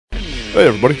Hey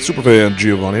everybody, Superfan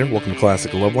Giovanni here. Welcome to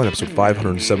Classic Loveline, episode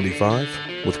 575,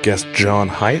 with guest John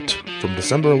Hiatt from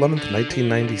December 11th,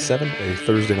 1997, a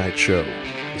Thursday night show.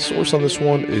 The source on this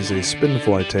one is a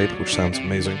Spinfly tape, which sounds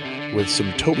amazing, with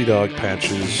some Toby Dog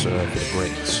patches for the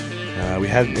breaks. We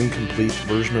had an incomplete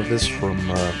version of this from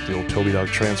the old Toby Dog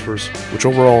transfers, which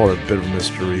overall are a bit of a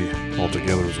mystery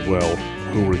altogether as well.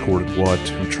 Who recorded what,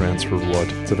 who transferred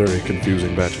what. It's a very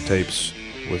confusing batch of tapes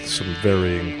with some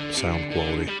varying sound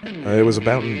quality. It was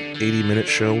about an 80-minute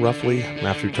show, roughly,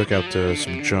 after we took out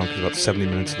some junk. It was about 70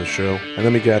 minutes of the show. And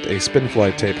then we got a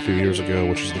Spinfly tape a few years ago,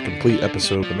 which is the complete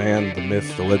episode. The man, the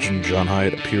myth, the legend, John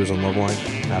Hiatt appears on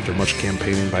Loveline after much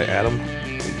campaigning by Adam.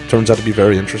 It turns out to be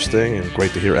very interesting, and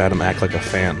great to hear Adam act like a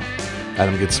fan.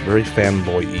 Adam gets very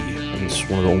fanboy-y, and it's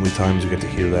one of the only times you get to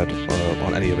hear that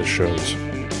on any of his shows.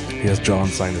 He has John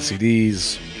sign the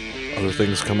CDs, other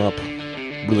things come up.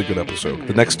 Really good episode.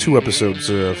 The next two episodes,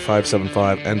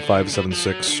 575 and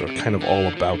 576, are kind of all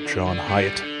about John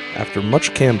Hiatt. After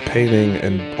much campaigning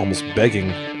and almost begging,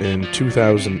 in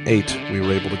 2008, we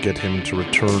were able to get him to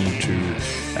return to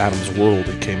Adam's World.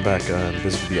 He came back and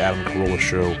visited the Adam Carolla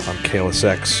show on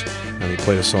KLSX, and he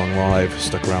played a song live,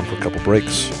 stuck around for a couple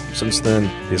breaks. Since then,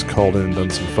 he has called in and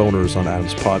done some phoners on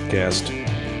Adam's podcast.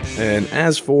 And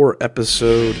as for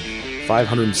episode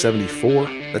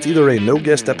 574, that's either a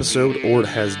no-guest episode or it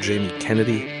has Jamie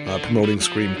Kennedy promoting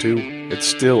Scream 2. It's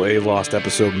still a lost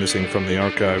episode missing from the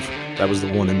archive. That was the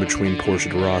one in between Portia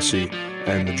de Rossi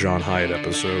and the John Hiatt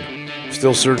episode.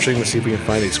 Still searching to see if we can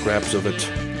find any scraps of it.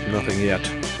 Nothing yet.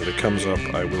 If it comes up,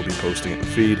 I will be posting it in the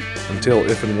feed. Until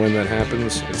if and when that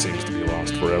happens, it seems to be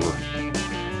lost forever.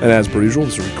 And as per usual,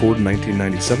 this was recorded in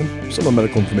 1997. Some of the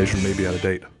medical information may be out of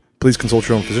date. Please consult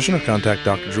your own physician or contact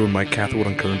Dr. Drew and Mike Catherwood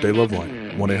on Current Day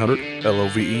Loveline,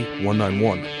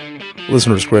 1-800-LOVE-191.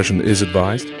 Listener discretion is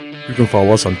advised. You can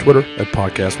follow us on Twitter at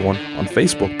Podcast1, on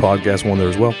Facebook, Podcast1 there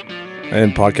as well,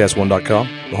 and Podcast1.com,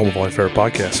 the home of all our favorite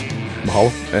podcasts.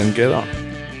 Mahalo, and get on.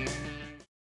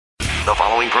 The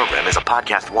following program is a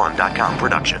Podcast1.com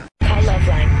production. Call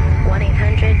Loveline,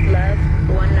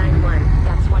 1-800-LOVE-191.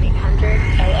 That's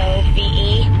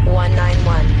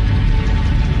 1-800-LOVE-191.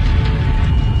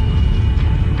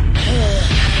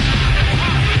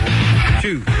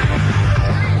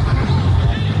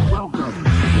 Welcome.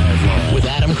 With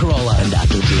Adam Carolla and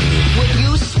Dr. Drew. Would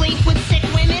you sleep with sick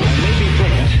women? I may be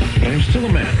pregnant, but I'm still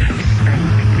a man.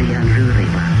 The unruly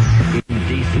ones.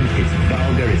 Indecent, it's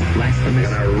vulgar, it's blasphemous.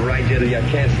 Gonna ride you till you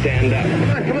can't stand up.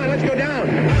 Come on, let's go down. All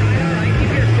right, keep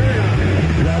your shirt on.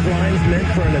 Loveline's meant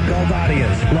for an adult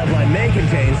audience. Loveline may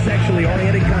contain sexually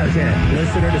oriented content.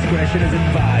 Listener discretion is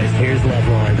advised. Here's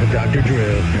Loveline with Dr.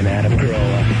 Drew and Adam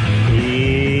Carolla.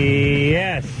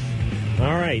 Yes.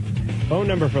 All right. Phone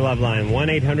number for Loveline,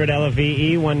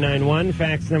 1-800-LOVE-191.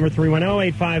 Fax number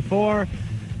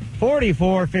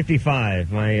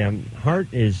 310-854-4455. My heart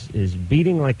is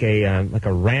beating like a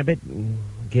rabbit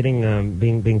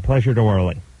being pleasured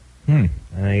orally. I'm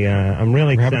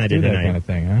really excited tonight. That kind of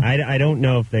thing, huh? I don't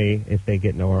know if they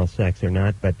get no oral sex or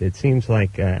not, but it seems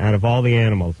like out of all the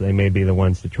animals, they may be the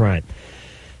ones to try it.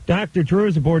 Dr. Drew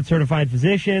is a board-certified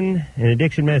physician and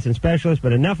addiction medicine specialist,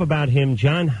 but enough about him.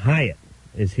 John Hiatt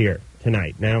is here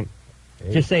tonight. Now,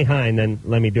 just say hi, and then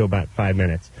let me do about 5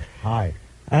 minutes. Hi.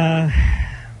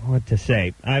 What to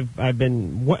say? I've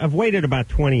waited about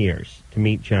 20 years to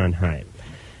meet John Hiatt.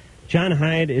 John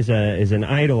Hiatt is an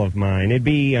idol of mine. It'd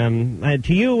be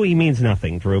to you he means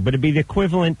nothing, Drew, but it'd be the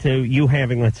equivalent to you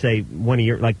having, let's say, one of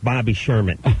your like Bobby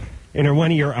Sherman, or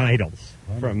one of your idols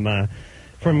from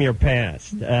your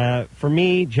past. For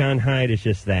me, John Hiatt is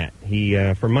just that. He,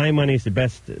 for my money, is the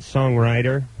best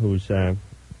songwriter who's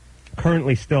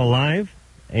currently still alive,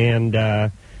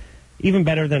 and even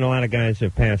better than a lot of guys who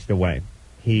have passed away.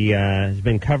 He has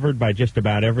been covered by just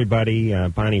about everybody,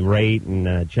 Bonnie Raitt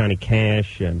and Johnny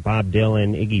Cash and Bob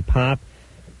Dylan, Iggy Pop.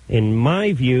 In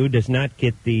my view, does not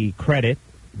get the credit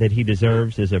that he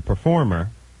deserves as a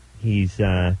performer. He's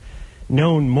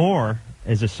known more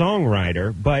as a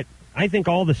songwriter, but I think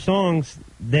all the songs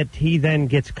that he then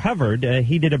gets covered,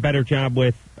 he did a better job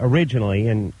with originally,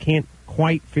 and can't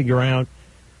quite figure out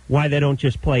why they don't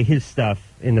just play his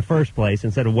stuff in the first place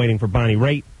instead of waiting for Bonnie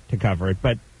Raitt to cover it.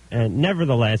 But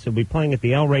nevertheless, he'll be playing at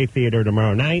the El Rey Theater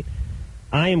tomorrow night.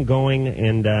 I am going,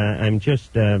 and I'm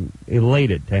just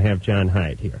elated to have John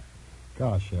Hiatt here.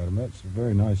 Gosh, Adam, that's a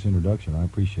very nice introduction. I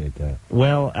appreciate that.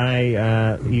 Well,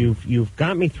 you've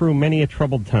got me through many a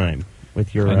troubled time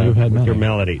with your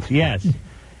melodies. Yes,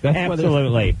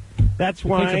 absolutely. That's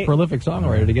why it takes a prolific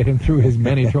songwriter to get him through his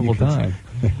many troubled times.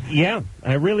 Yeah,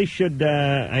 I really should.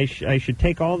 I should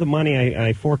take all the money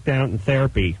I forked out in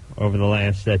therapy over the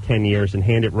last 10 years and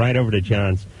hand it right over to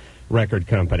John's record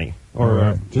company.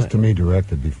 Or just to me direct,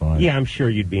 it'd be fine. Yeah, I'm sure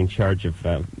you'd be in charge of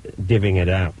divvying it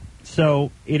out.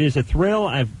 So it is a thrill.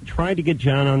 I've tried to get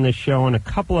John on this show on a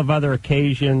couple of other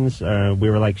occasions. We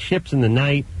were like ships in the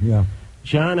night. Yeah.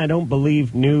 John, I don't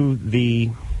believe, knew the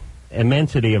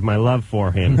immensity of my love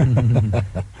for him.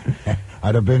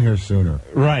 I'd have been here sooner.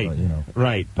 Right, but, you know.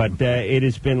 right. But it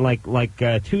has been like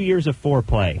 2 years of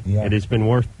foreplay. Yeah. It has been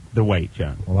worth the wait,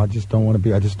 John. Well, I just don't want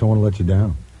to let you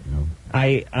down. You know.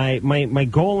 My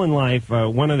goal in life,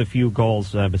 one of the few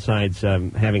goals besides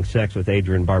having sex with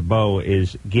Adrienne Barbeau,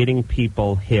 is getting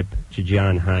people hip to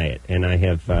John Hiatt, and I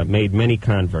have made many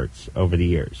converts over the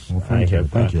years. Well, thank you,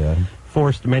 Adam.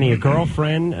 Forced many a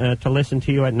girlfriend to listen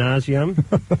to you ad nauseum.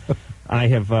 I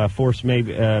have forced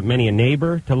many a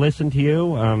neighbor to listen to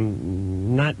you.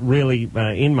 Not really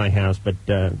in my house, but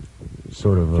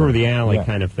sort of through the alley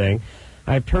kind of thing.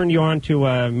 I've turned you on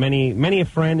to many a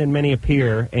friend and many a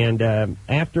peer, and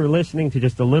after listening to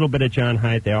just a little bit of John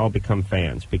Hiatt, they all become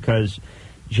fans, because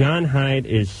John Hiatt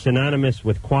is synonymous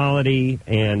with quality,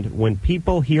 and when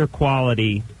people hear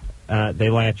quality, they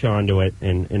latch onto it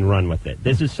and run with it.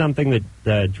 This is something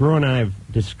that Drew and I have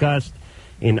discussed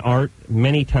in art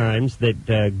many times, that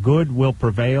good will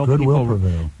prevail. Good will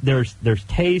prevail. There's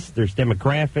taste, there's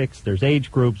demographics, there's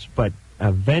age groups, but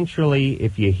eventually,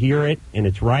 if you hear it and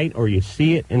it's right, or you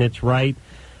see it and it's right,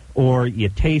 or you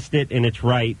taste it and it's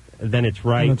right, then it's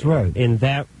right. That's right. And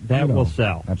that will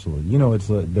sell. Absolutely. You know,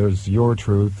 there's your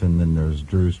truth, and then there's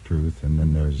Drew's truth, and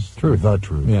then there's the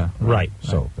truth. Yeah. Right.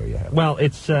 So there you have it. Well,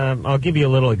 it's I'll give you a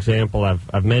little example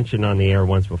I've mentioned on the air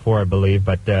once before, I believe,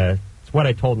 but it's what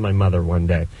I told my mother one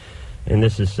day, and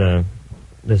this is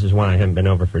why I haven't been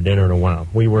over for dinner in a while.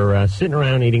 We were sitting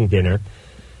around eating dinner,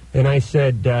 and I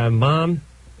said, Mom,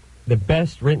 the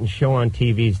best written show on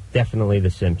TV is definitely The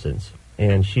Simpsons.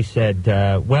 And she said,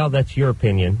 well, that's your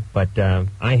opinion, but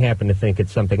I happen to think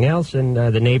it's something else, and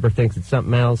the neighbor thinks it's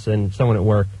something else, and someone at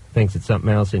work thinks it's something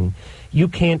else, and you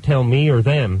can't tell me or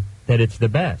them that it's the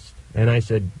best. And I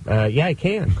said, yeah, I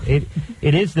can. It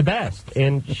is the best.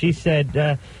 And she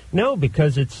said, no,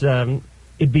 because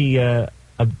it'd be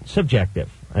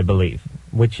subjective, I believe,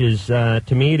 which is, to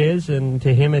me it is, and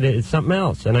to him it is something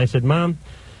else. And I said, Mom,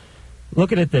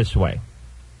 look at it this way.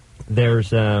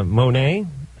 There's Monet,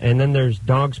 and then there's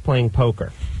dogs playing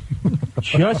poker.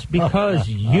 Just because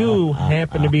you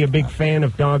happen to be a big fan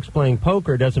of dogs playing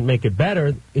poker doesn't make it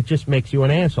better. It just makes you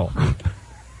an asshole.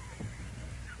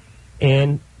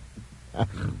 And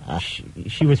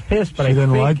she was pissed, but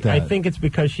I think it's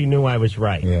because she knew I was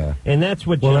right. Yeah. And that's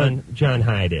what John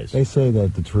Hiatt is. They say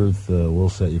that the truth will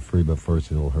set you free, but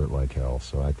first it'll hurt like hell.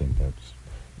 So I think that's...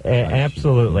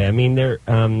 absolutely. I mean,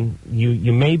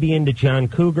 you may be into John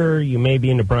Cougar, you may be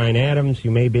into Bryan Adams,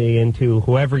 you may be into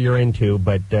whoever you're into,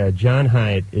 but John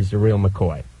Hiatt is the real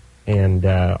McCoy. And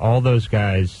all those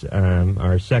guys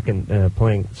are sucking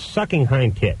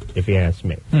hind tit, if you ask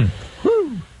me.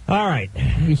 All right.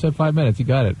 You said 5 minutes. You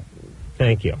got it.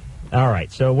 Thank you. All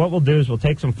right. So what we'll do is we'll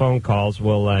take some phone calls.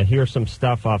 We'll hear some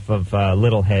stuff off of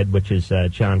Little Head, which is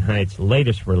John Hiatt's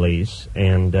latest release,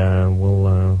 and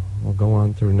we'll go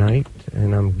on through night.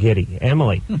 And I'm giddy.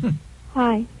 Emily.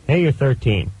 Hi. Hey, you're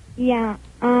 13. Yeah.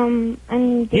 You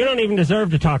don't even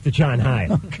deserve to talk to John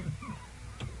Hiatt.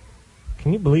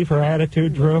 Can you believe her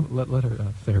attitude, Drew? Let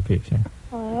her say her piece. Yeah.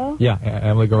 Hello. Yeah,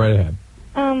 Emily, go right ahead.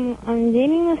 I'm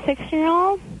dating a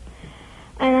 6-year-old,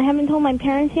 and I haven't told my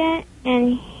parents yet,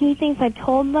 and he thinks I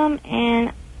told them,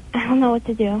 and I don't know what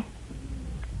to do.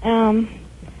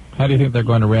 How do you think they're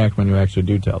going to react when you actually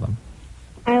do tell them?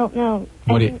 I don't know.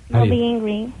 They'll be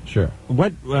angry. Sure.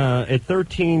 What, at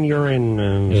 13, you're in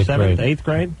 7th, 8th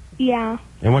grade? Yeah.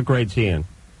 And what grade's he in?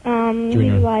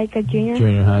 Maybe like a junior.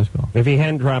 Junior high school. If he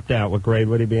hadn't dropped out, what grade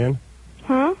would he be in?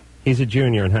 Huh? He's a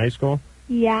junior in high school?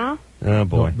 Yeah. Oh,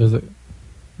 boy.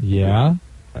 Yeah?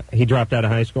 He dropped out of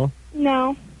high school?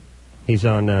 No. He's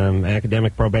on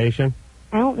academic probation?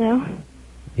 I don't know.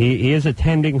 He is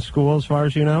attending school, as far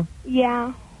as you know?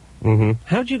 Yeah. Mm-hmm.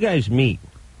 How'd you guys meet?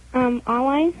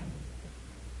 Online.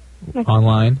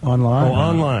 Online? Online. Oh,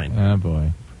 online. Oh,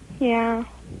 boy. Yeah.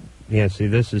 Yeah, see,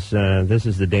 this is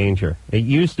the danger. It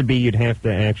used to be you'd have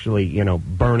to actually,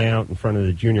 burn out in front of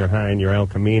the junior high in your El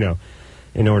Camino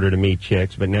in order to meet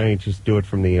chicks, but now you just do it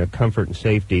from the comfort and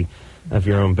safety of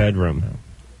your own bedroom.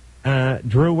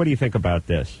 Drew, what do you think about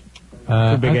this?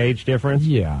 A big age difference?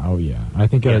 Yeah, oh yeah. I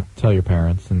think you got to tell your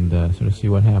parents and sort of see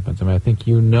what happens. I mean, I think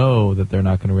you know that they're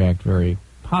not going to react very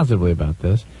positively about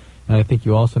this, and I think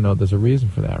you also know there's a reason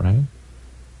for that, right?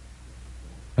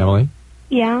 Emily?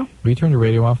 Yeah. Will you turn your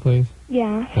radio off, please?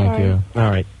 Yeah. Thank you. All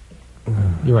right.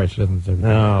 You're right. She doesn't deserve it.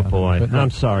 Oh, boy. But,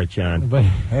 I'm sorry, John. But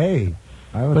hey,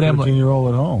 I have a But Emily-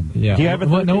 13-year-old at home. yeah. Do you have a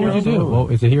What? No, what would you do? 13-year-old? Well,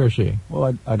 is it he or she?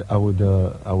 Well, I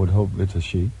would hope it's a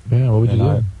she. Yeah. What would you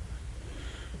And do?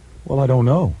 Well, I don't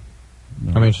know.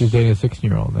 I mean, she's dating a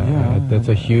 16-year-old. That's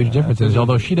a huge difference. And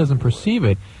although she doesn't perceive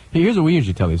it, here's what we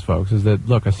usually tell these folks: is that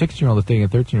look, a 16-year-old is dating a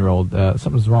 13-year-old.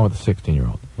 Something's wrong with a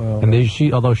 16-year-old. Well,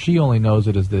 And although she only knows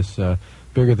it as this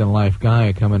bigger-than-life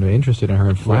guy coming interested in her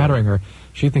and flattering her,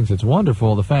 she thinks it's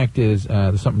wonderful. The fact is,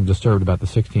 there's something disturbed about the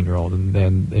 16-year-old,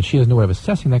 and she has no way of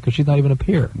assessing that because she's not even a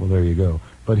peer. Well, there you go.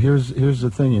 But here's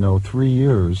the thing. 3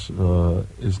 years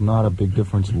is not a big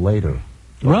difference later.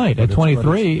 Right. But At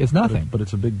 23, it's nothing. But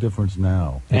it's a big difference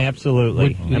now.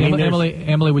 Absolutely.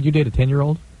 Emily, would you date a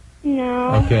 10-year-old?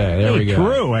 No. Okay, there we go.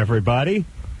 True, everybody.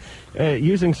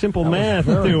 Using simple math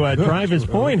to drive his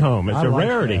point home. It's I a like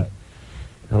rarity. that.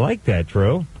 I like that,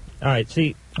 Drew. All right,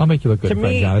 see, I'll make you look good to in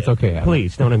front me, of John. It's okay, Adam.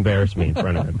 please don't embarrass me in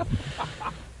front of him.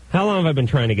 How long have I been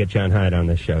trying to get John Hiatt on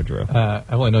this show, Drew?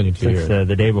 I've only known you 2 Since years.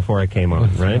 the day before I came on,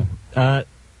 right?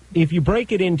 If you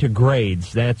break it into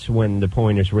grades, that's when the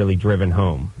point is really driven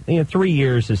home. 3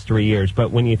 years is 3 years,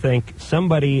 but when you think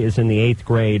somebody is in the 8th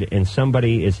grade and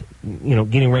somebody is,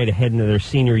 getting ready to head into their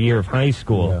senior year of high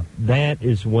school, that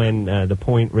is when the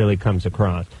point really comes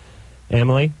across.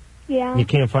 Emily? Yeah. You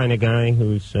can't find a guy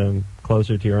who's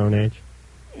closer to your own age?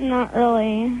 Not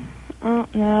really. I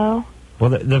don't know. Well,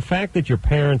 the fact that your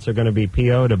parents are going to be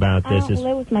PO'd about I this don't is...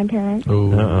 live with my parents.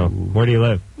 Ooh. Uh-oh. Where do you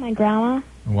live? My grandma.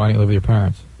 Why don't you live with your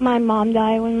parents? My mom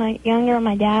died when I was younger.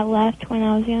 My dad left when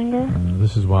I was younger.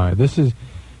 This is why. Do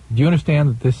you understand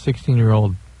that this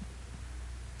 16-year-old...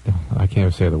 I can't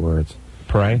even say the words.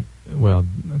 Prey? Well,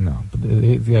 no. But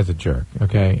the guy's a jerk,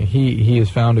 okay? He has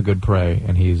found a good prey,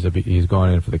 and he's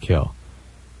going in for the kill.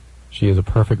 She is a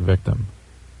perfect victim,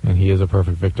 and he is a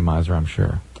perfect victimizer, I'm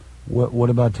sure. What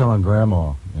about telling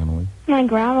Grandma, Emily? My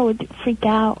grandma would freak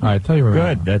out. All right, tell your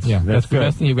grandma. Good. That's the good.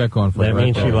 best thing you've got going for you. That right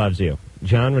means there. she loves you.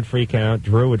 John would freak out.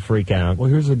 Drew would freak out. Well,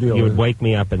 here's the deal. You would wake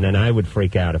me up, and then I would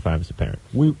freak out if I was a parent.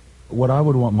 What I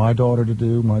would want my daughter to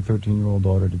do, my 13-year-old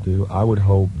daughter to do, I would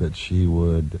hope that she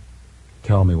would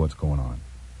tell me what's going on.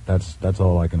 That's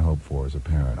all I can hope for as a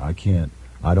parent. I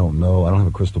don't know. I don't have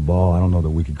a crystal ball. I don't know that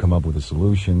we could come up with a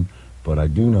solution, but I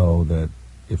do know that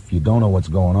if you don't know what's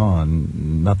going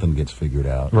on, nothing gets figured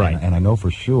out. Right. And I know for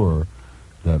sure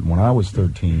that when I was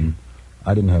 13,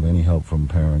 I didn't have any help from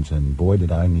parents, and boy,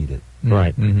 did I need it.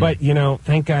 Right. Mm-hmm. But,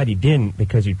 thank God you didn't,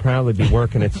 because you'd probably be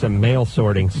working at some mail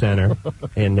sorting center,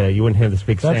 and you wouldn't have this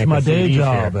big stack That's my of day CDs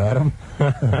job, here. Adam.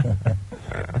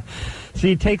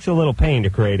 See, it takes a little pain to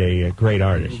create a great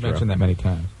artist. You've mentioned that many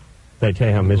times. Did I tell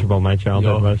you how miserable my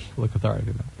childhood was? Look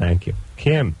authoritative. Thank you.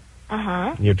 Kim,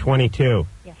 Uh-huh. you're 22.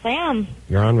 Yes, I am.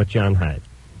 You're on with John Hiatt.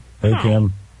 Hey,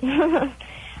 Kim.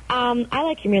 I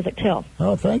like your music, too.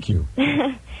 Oh, thank you.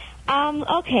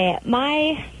 Okay,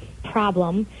 my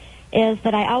problem is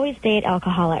that I always date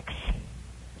alcoholics.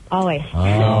 Always.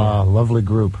 Ah, lovely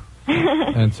group.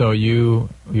 And so your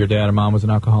dad or mom was an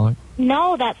alcoholic?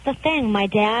 No, that's the thing. My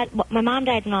mom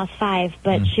died when I was 5,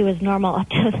 but she was normal up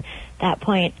to that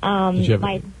point. Did you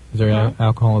ever, is there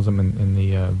alcoholism in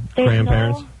the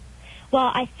grandparents?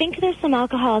 Well, I think there's some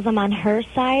alcoholism on her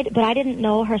side, but I didn't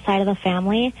know her side of the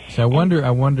family. So I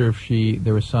wonder if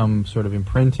there was some sort of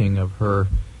imprinting of her.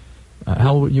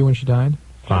 How old were you when she died?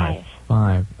 5.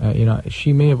 5.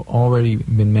 She may have already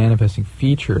been manifesting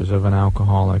features of an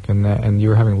alcoholic, and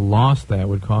your having lost that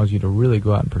would cause you to really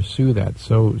go out and pursue that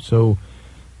so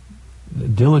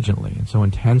diligently and so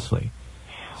intensely.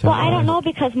 So, Well, I don't know,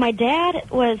 because my dad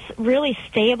was really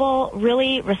stable,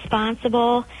 really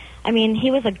responsible. I mean, he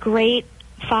was a great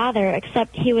father,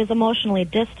 except he was emotionally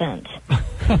distant.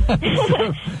 Except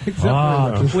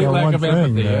for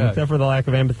the lack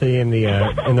of empathy in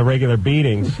the regular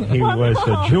beatings, he was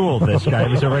a jewel. This guy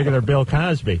he was a regular Bill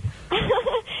Cosby.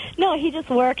 No, he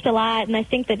just worked a lot, and I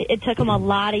think that it took him a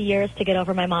lot of years to get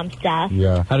over my mom's death.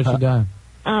 Yeah. How did she die?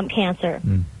 Cancer.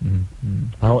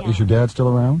 Is your dad still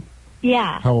around?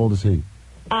 Yeah. How old is he?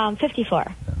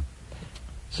 54.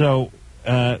 Yeah.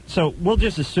 So we'll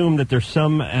just assume that there's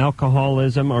some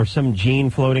alcoholism or some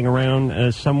gene floating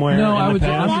around somewhere. No, in the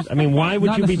past. I mean, why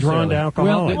would you be drawn to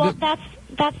alcohol? Well,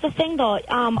 that's the thing, though.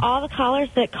 All the callers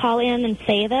that call in and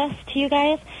say this to you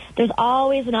guys, there's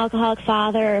always an alcoholic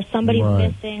father or somebody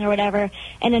missing or whatever.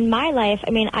 And in my life,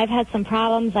 I mean, I've had some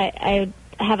problems. I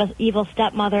have an evil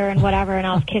stepmother and whatever, and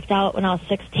I was kicked out when I was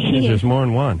 16. There's more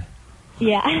than one.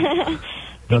 Yeah.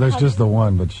 No, there's just the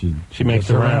one, but she makes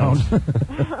the rounds.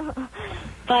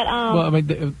 But well, I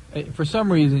mean, for some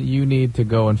reason, you need to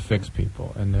go and fix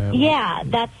people, and yeah,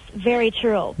 that's very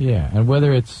true. Yeah, and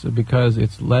whether it's because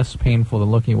it's less painful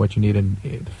than looking at what you need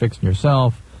to fix in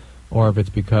yourself, or if it's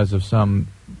because of some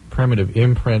primitive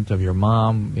imprint of your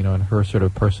mom, you know, and her sort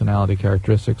of personality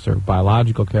characteristics or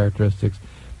biological characteristics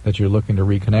that you're looking to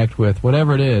reconnect with,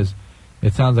 whatever it is,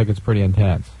 it sounds like it's pretty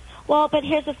intense. Well, but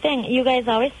here's the thing. You guys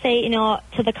always say, you know,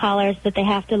 to the callers that they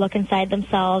have to look inside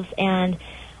themselves, and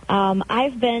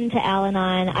I've been to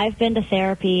Al-Anon. I've been to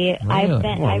therapy. Really?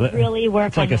 I've really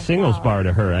worked It's like on a singles bar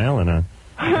to her, Al-Anon.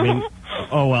 I mean,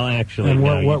 oh, well, actually. And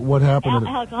what happened?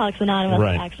 Alcoholics Anonymous,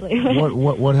 Right. actually.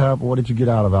 What happened? What did you get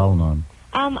out of Al-Anon?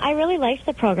 I really liked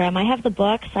the program. I have the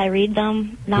books. I read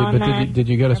them now and But then. did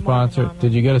you get a sponsor?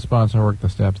 Did you get a sponsor and work the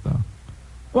steps though?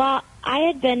 Well, I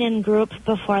had been in group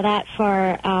before that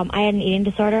for, I had an eating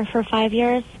disorder for 5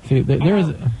 years. See, there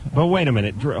is. But wait a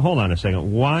minute. Hold on a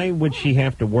second. Why would she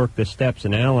have to work the steps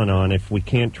in Al-Anon if we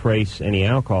can't trace any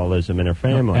alcoholism in her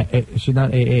family? She's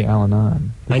not AA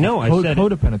Al-Anon. I know. I said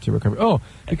codependency recovery. Oh,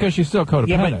 because she's still codependent.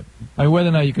 Yeah, I mean, whether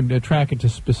or not you can track it to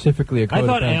specifically a codependent. I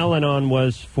thought Al-Anon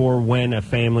was for when a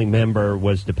family member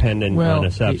was dependent on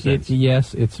a substance.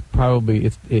 Yes, it's probably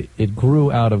it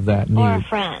grew out of that need. Or a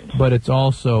friend. But it's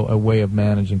also a way of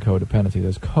managing codependency.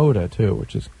 There's CODA too,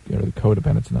 which is the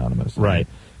Codependence Anonymous. Right.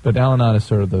 But Al-Anon is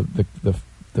sort of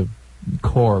the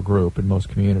core group in most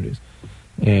communities.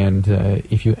 And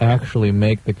if you actually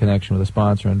make the connection with a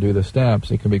sponsor and do the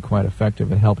steps, it can be quite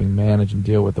effective in helping manage and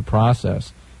deal with the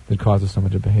process that causes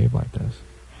someone to behave like this.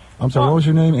 I'm sorry, what was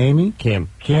your name? Amy? Kim.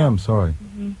 Kim, sorry.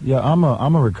 Mm-hmm. Yeah,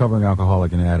 I'm a recovering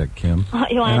alcoholic and addict, Kim.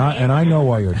 You want and I know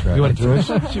why you're You want attracted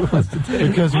to to us. she wants to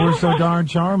take Because we're so darn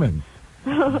charming.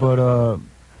 But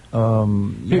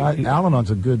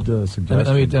Al-Anon's a good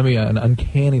suggestion. Let me an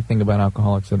uncanny thing about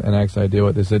alcoholics and addicts I deal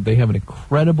with is that they have an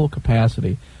incredible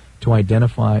capacity to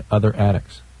identify other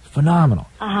addicts. Phenomenal.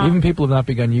 Even people who have not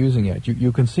begun using it,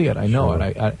 you can see it. I know it.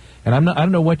 I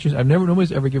don't know what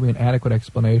nobody's ever given me an adequate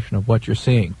explanation of what you're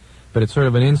seeing, but it's sort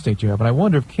of an instinct you have. And I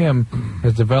wonder if Kim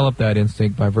has developed that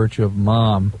instinct by virtue of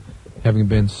Mom having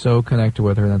been so connected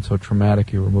with her and then so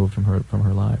traumatically removed from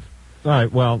her life. All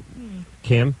right. Well,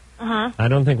 Kim. I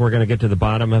don't think we're going to get to the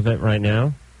bottom of it right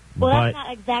now. Well, but that's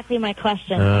not exactly my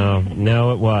question. Oh,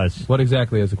 no, it was. What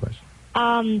exactly is the question?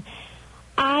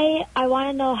 I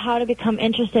want to know how to become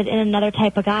interested in another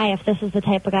type of guy if this is the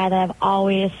type of guy that I've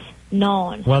always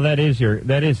known. Well, that is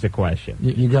the question.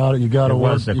 You got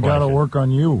to work on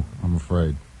you, I'm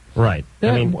afraid. Right.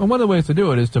 Yeah, and one of the ways to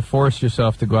do it is to force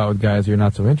yourself to go out with guys you're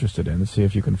not so interested in and see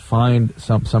if you can find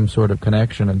some sort of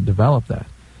connection and develop that.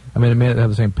 I mean, it may not have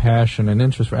the same passion and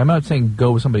interest. I'm not saying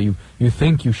go with somebody you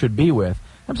think you should be with.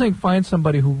 I'm saying find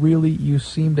somebody who really you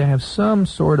seem to have some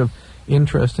sort of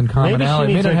interest and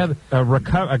commonality. Maybe she needs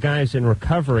a guy's in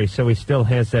recovery, so he still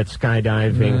has that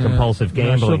skydiving, compulsive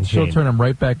gambling. She'll turn him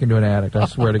right back into an addict. I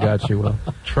swear to God, she will.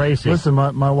 Tracy, listen,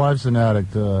 my wife's an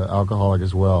addict, alcoholic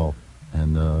as well,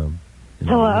 and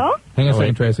hello. Hang on a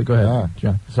second, Tracy. Go ahead,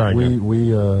 John. Sorry, we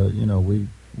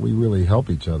really help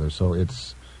each other, so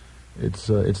it's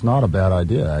not a bad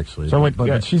idea actually. So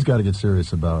but she's got to get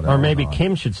serious about it. Or maybe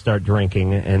Kim should start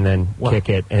drinking and then kick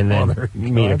it, and then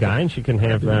meet a guy, and she can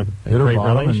have a great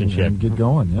relationship and get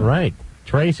going. Yeah. Right,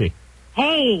 Tracy.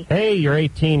 Hey, you're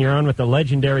 18. You're on with the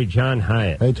legendary John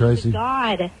Hiatt. Hey, Tracy.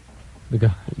 God.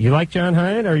 You like John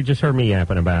Hiatt, or you just heard me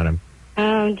yapping about him?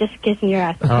 Just kissing your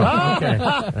ass. Oh, okay.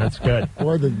 That's good.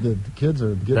 Boy, the kids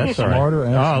are getting That's smarter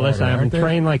and smarter. Listen, I've been aren't they?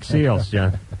 trained like seals,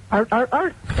 John.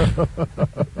 Art.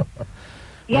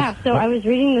 Yeah, so I was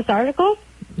reading this article,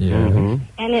 Mm-hmm.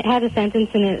 and it had a sentence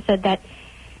in it that said that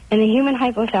in the human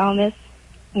hypothalamus,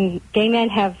 gay men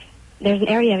there's an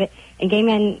area of it, and gay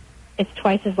men, it's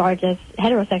twice as large as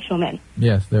heterosexual men.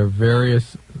 Yes, there are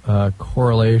various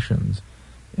correlations,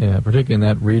 particularly in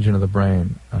that region of the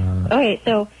brain. Okay,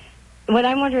 so what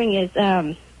I'm wondering is,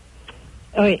 Drew,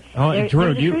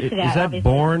 is that obviously.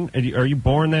 born? Are you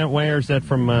born that way, or is that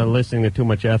from listening to too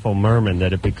much Ethel Merman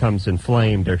that it becomes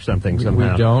inflamed or something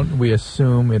somehow? We don't. We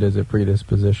assume it is a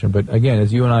predisposition. But again,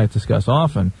 as you and I discuss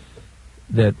often,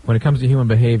 that when it comes to human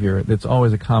behavior, it's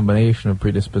always a combination of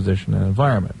predisposition and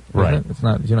environment. Right. It's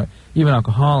not. Even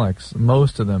alcoholics,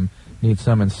 most of them need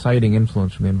some inciting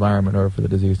influence from the environment in order for the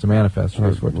disease to manifest. Or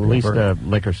at least a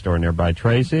liquor store nearby.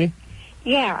 Tracy?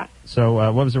 Yeah. So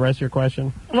what was the rest of your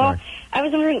question? Well, Sorry. I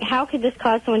was wondering, how could this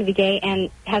cause someone to be gay,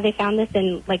 and have they found this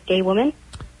in, gay women?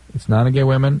 It's not in gay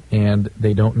women, and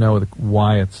they don't know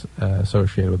why it's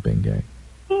associated with being gay.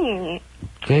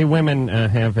 Gay women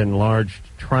have enlarged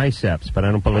triceps, but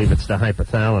I don't believe it's the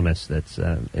hypothalamus that's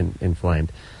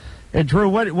inflamed. Drew,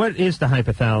 what is the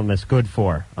hypothalamus good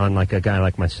for on like a guy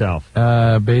like myself?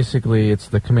 Basically, it's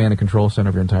the command and control center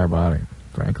of your entire body.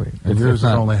 Frankly, and yours is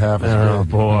only half as big. Oh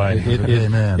boy,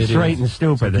 It straight and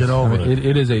stupid. So get over it.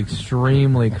 It is an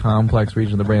extremely complex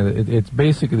region of the brain. It's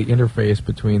basically the interface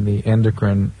between the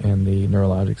endocrine and the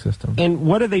neurologic system. And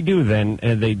what do they do then?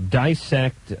 They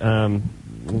dissect that or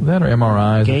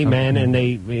MRIs, gay men, and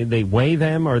they weigh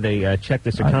them, or they check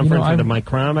the circumference with a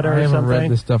micrometer. I or haven't something? read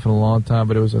this stuff in a long time,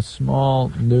 but it was a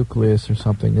small nucleus or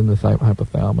something in the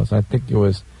hypothalamus. I think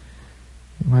it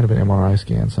might have been MRI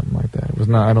scan, something like that. It was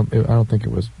not. I don't think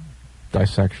it was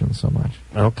dissection so much.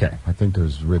 Okay. I think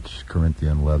there's rich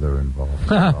Corinthian leather involved as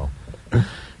well.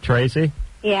 Tracy?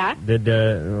 Yeah.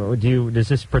 Does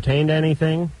this pertain to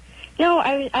anything? No,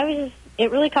 I was just, it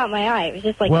really caught my eye. It was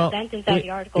just like a sentence out of the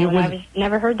article, and I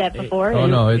never heard that before.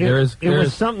 It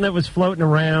was something that was floating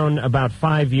around about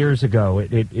 5 years ago.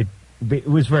 It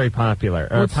was very popular.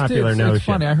 Popular notion. It's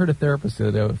funny. I heard a therapist say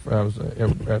that I was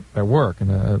at work, and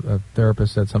a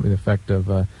therapist said something to the effect of,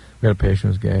 we had a patient who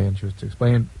was gay, and she was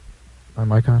explaining on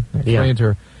mic on. Explained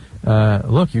to her,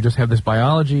 look, you just have this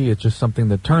biology. It's just something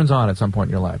that turns on at some point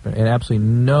in your life, and absolutely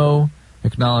no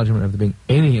acknowledgement of there being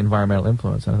any environmental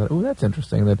influence. And I thought, that's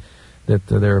interesting that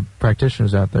there are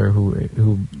practitioners out there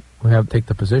who take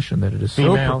the position that it is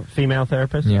female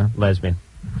therapist, lesbian.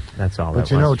 That's all. But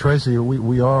Tracy,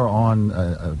 we are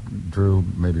on. Drew,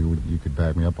 maybe you could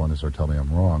back me up on this or tell me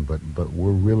I'm wrong. But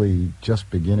we're really just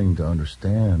beginning to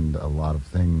understand a lot of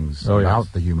things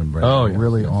about the human brain. We're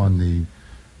really on the,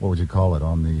 what would you call it?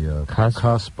 On the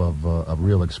cusp of a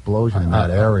real explosion in that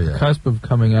area. Cusp of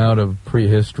coming out of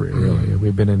prehistory. Really,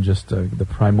 we've been in just the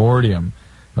primordium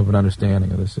of an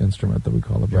understanding of this instrument that we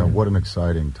call the brain. Yeah, what an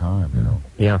exciting time,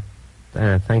 Yeah,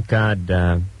 thank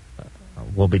God.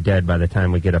 We'll be dead by the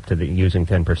time we get up to using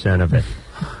 10% of it.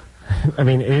 I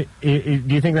mean, do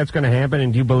you think that's going to happen?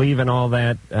 And do you believe in all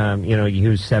that? You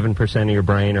use 7% of your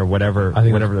brain or whatever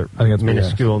the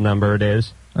minuscule number it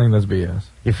is. I think that's BS.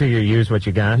 You figure you use what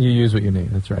you got? You use what you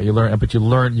need. That's right. You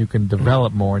learn you can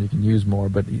develop more and you can use more.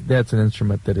 But that's an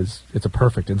instrument it's a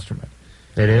perfect instrument.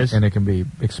 It is? And it can be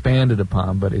expanded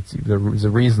upon, but it's the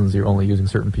reasons you're only using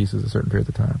certain pieces a certain period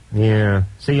of time. Yeah.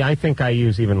 See, I think I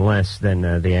use even less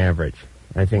than the average.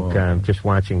 I think just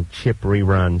watching Chip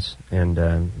reruns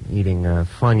and eating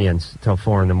Funyuns till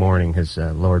 4 in the morning has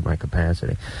lowered my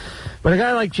capacity. But a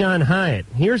guy like John Hiatt,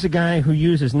 here's a guy who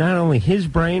uses not only his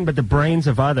brain, but the brains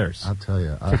of others. I'll tell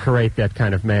you. To create that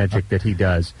kind of magic that he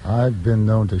does. I've been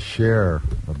known to share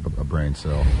a brain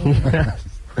cell. Yes.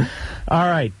 All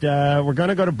right, we're going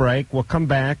to go to break. We'll come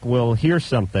back. We'll hear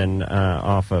something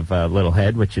off of Little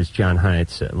Head, which is John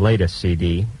Hiatt's latest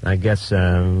CD. I guess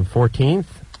 14th?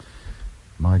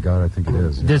 My God, I think it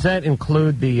is. Yeah. Does that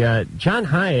include the... John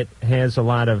Hiatt has a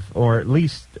lot of, or at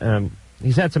least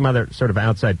he's had some other sort of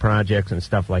outside projects and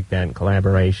stuff like that and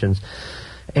collaborations.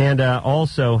 And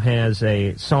also has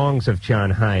a Songs of John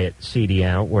Hiatt CD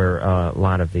out where a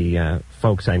lot of the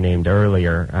folks I named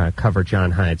earlier cover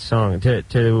John Hiatt's song.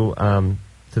 To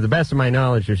the best of my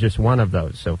knowledge, there's just one of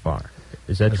those so far.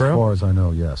 Is that true? As far as I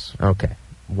know, yes. Okay.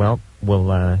 Well,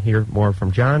 we'll hear more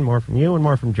from John, more from you, and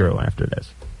more from Drew after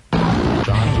this.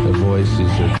 The voice is...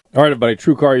 All right, everybody.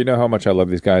 TrueCar, you know how much I love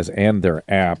these guys and their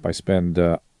app. I spend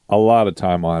a lot of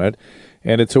time on it.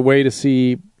 And it's a way to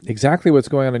see exactly what's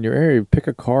going on in your area. Pick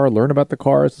a car, learn about the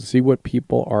cars, and see what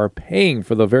people are paying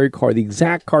for the very car, the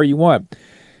exact car you want.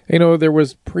 You know, there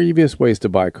was previous ways to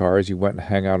buy cars. You went and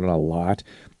hang out on a lot.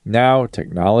 Now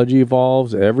technology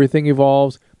evolves. Everything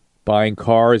evolves. Buying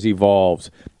cars evolves.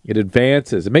 It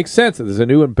advances. It makes sense that there's a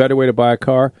new and better way to buy a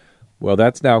car. Well,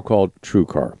 that's now called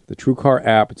TrueCar. The TrueCar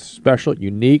app, it's special,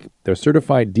 unique. Their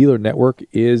certified dealer network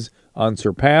is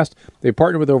unsurpassed. They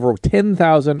partner with over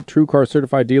 10,000 TrueCar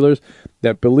certified dealers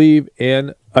that believe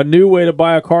in a new way to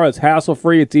buy a car. It's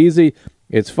hassle-free, it's easy,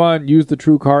 it's fun. Use the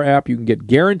TrueCar app. You can get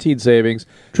guaranteed savings.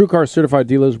 TrueCar certified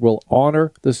dealers will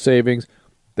honor the savings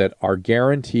that are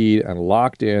guaranteed and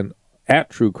locked in at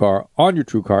TrueCar on your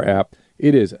TrueCar app.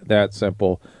 It is that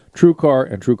simple. TrueCar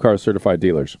and TrueCar certified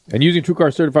dealers. And using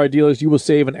TrueCar certified dealers, you will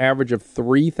save an average of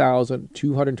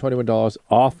 $3,221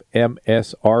 off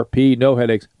MSRP. No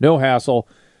headaches, no hassle.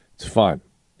 It's fun.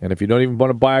 And if you don't even want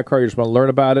to buy a car, you just want to learn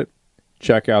about it,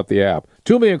 check out the app.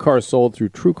 2 million cars sold through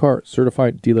TrueCar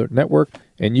certified dealer network,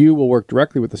 and you will work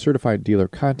directly with the certified dealer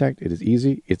contact. It is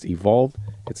easy. It's evolved.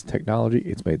 It's technology.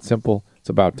 It's made simple. It's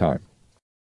about time.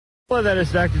 Hello, that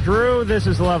is Dr. Drew. This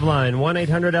is Loveline,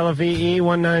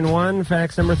 1-800-LVE-191,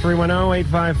 fax number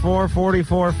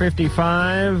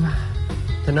 310-854-4455.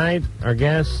 Tonight, our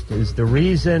guest is the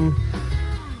reason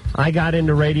I got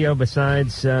into radio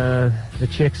besides the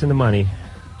chicks and the money.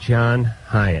 John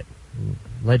Hiatt,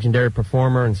 legendary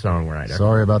performer and songwriter.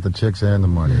 Sorry about the chicks and the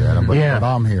money, Adam, but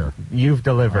I'm here. You've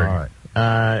delivered. All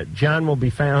right. John will be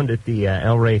found at the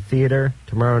El Rey Theater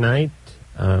tomorrow night,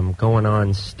 going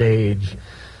on stage.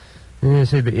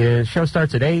 The show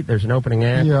starts at 8. There's an opening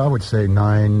act. Yeah, I would say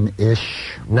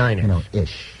 9-ish. 9-ish.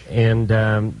 Ish. And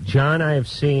John I have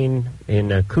seen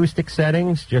in acoustic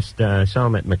settings. Just saw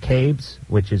him at McCabe's,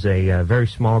 which is a very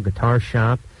small guitar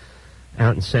shop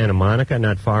out in Santa Monica,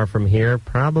 not far from here.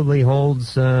 Probably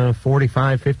holds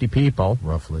 45, 50 people.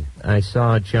 Roughly. I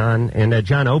saw John, and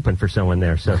John opened for someone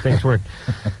there, so things were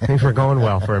going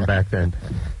well for him back then.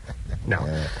 No.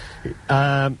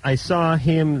 I saw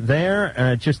him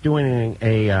there just doing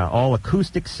a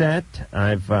all-acoustic set.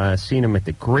 I've seen him at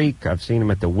the Greek. I've seen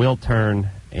him at the Wiltern.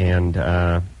 And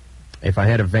if I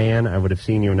had a van, I would have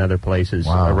seen you in other places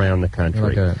around the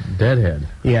country. Like a deadhead.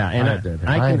 Yeah,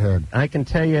 and I can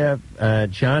tell you,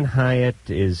 John Hiatt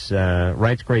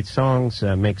writes great songs,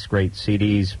 makes great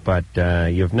CDs, but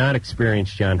you have not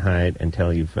experienced John Hiatt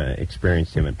until you've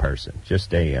experienced him in person.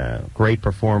 Just a great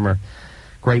performer.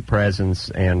 Great presence,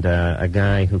 and a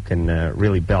guy who can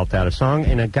really belt out a song,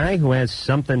 and a guy who has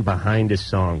something behind his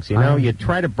songs. You know, you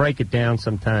try to break it down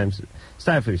sometimes.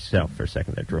 Stop for yourself for a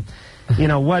second there, Drew. You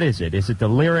know, what is it? Is it the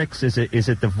lyrics? Is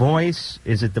it the voice?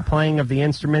 Is it the playing of the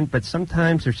instrument? But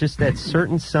sometimes there's just that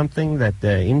certain something, that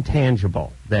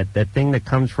intangible, that thing that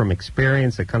comes from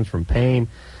experience, that comes from pain,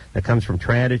 that comes from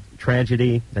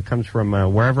tragedy, that comes from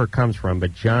wherever it comes from.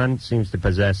 But John seems to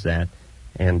possess that,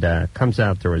 and comes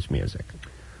out through his music.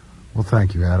 Well,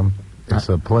 thank you, Adam. It's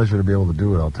a pleasure to be able to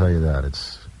do it, I'll tell you that.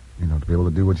 It's, to be able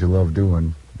to do what you love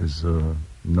doing is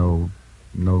no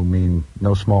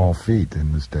small feat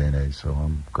in this day and age, so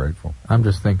I'm grateful. I'm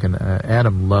just thinking,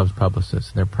 Adam loves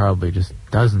publicists. There are probably just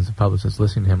dozens of publicists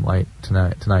listening to him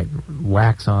tonight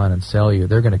wax on and sell you.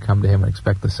 They're going to come to him and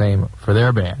expect the same for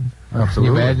their band. Absolutely. Can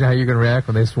you imagine how you're going to react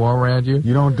when they swarm around you?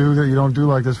 You don't do that. You don't do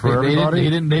like this for everybody. They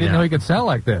didn't know he could sell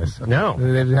like this. No,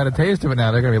 they've had a taste of it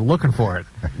now. They're going to be looking for it.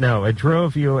 No, Drew,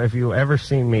 if you ever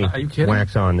seen me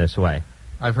wax on this way,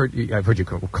 I've heard you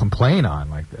complain on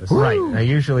like this. Right. I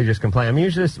usually just complain. I'm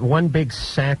usually just one big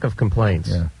sack of complaints.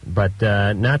 Yeah. But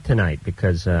not tonight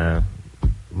because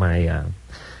my.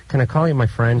 Can I call you my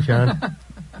friend, John?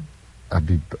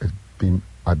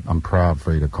 I'm proud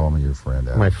for you to call me your friend,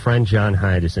 Adam. My friend John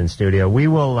Hiatt is in studio. We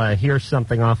will hear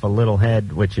something off of Little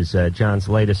Head, which is John's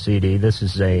latest CD. This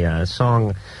is a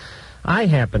song I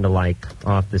happen to like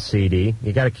off the CD.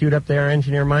 You got it queued up there,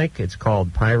 Engineer Mike? It's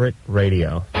called Pirate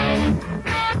Radio. Getting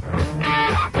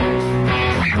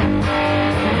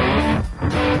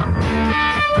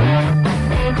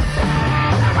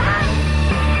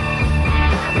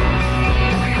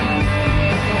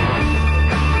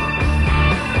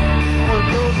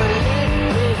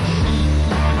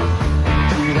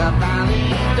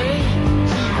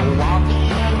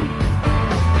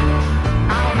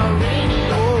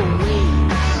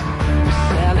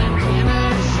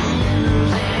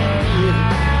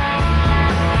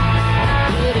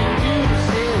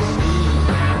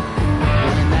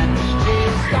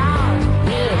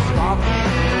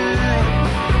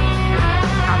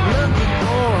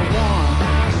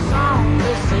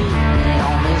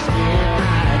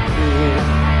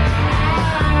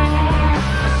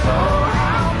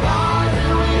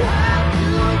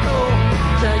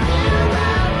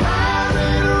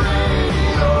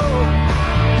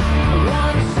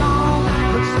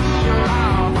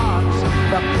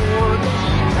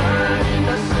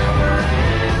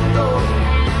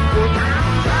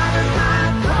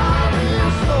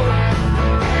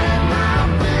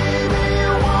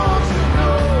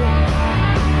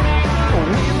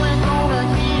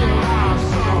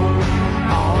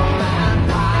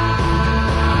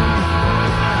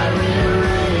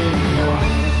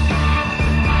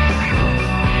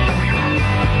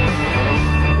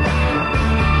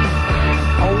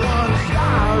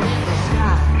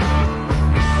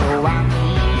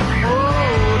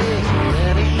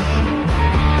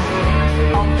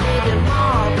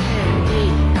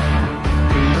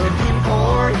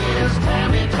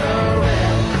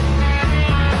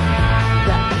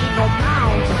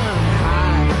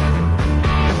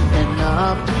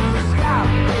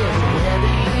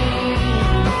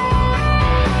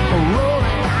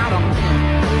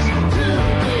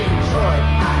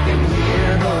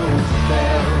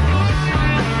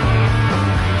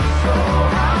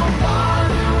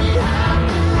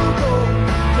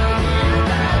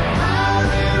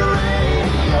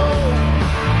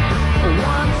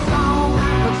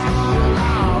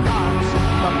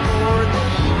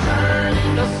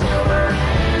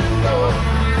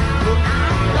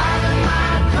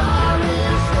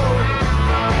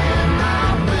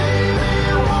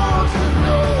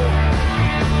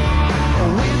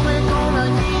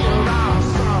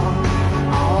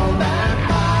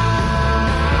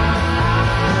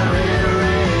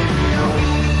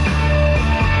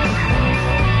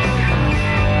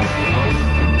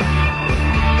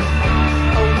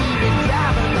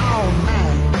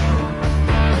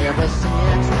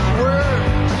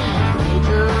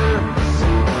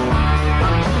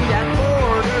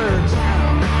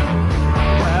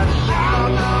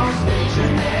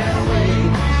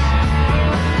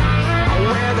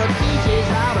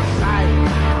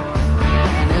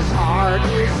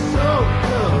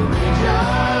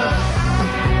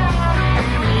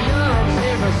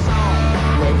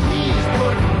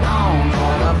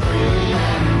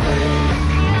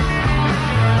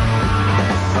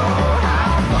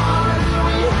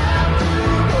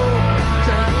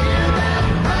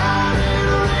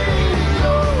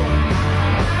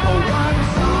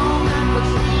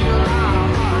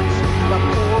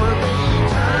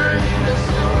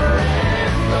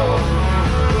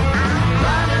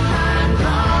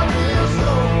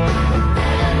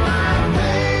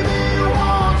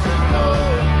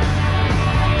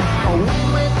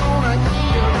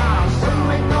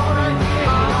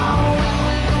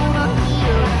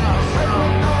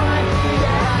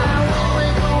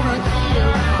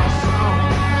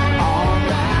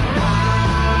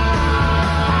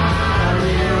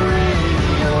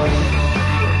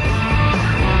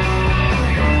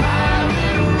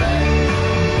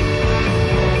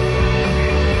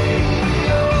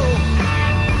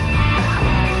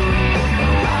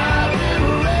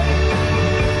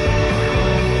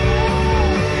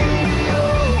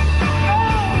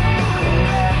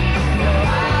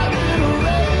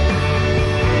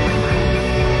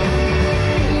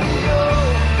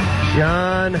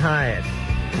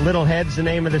Little Head's the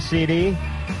name of the CD.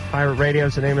 Pirate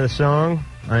Radio's the name of the song.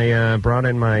 I brought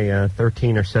in my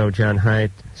 13 or so John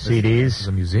Hiatt CDs. It's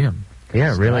a museum.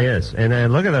 Yeah, it really is.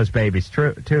 And look at those babies,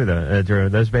 too, Drew.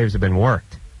 Those babies have been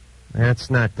worked. That's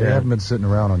not... They haven't been sitting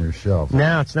around on your shelf.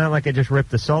 No, it's not like I just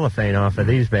ripped the cellophane off of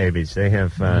these babies. They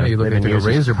have you look they've been into a used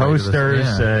as razor blade to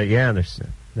posters.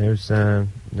 this,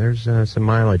 There's some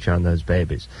mileage on those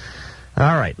babies.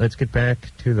 All right, let's get back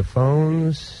to the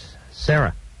phones.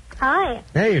 Sarah. Hi.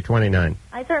 Hey, you're 29.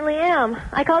 I certainly am.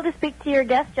 I called to speak to your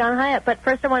guest, John Hiatt, but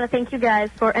first I want to thank you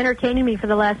guys for entertaining me for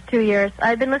the last 2 years.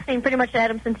 I've been listening pretty much to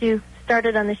Adam since you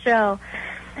started on the show.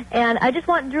 And I just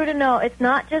want Drew to know it's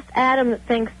not just Adam that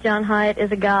thinks John Hiatt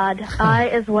is a god. I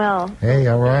as well. Hey,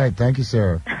 all right. Thank you,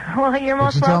 Sarah. Well, you're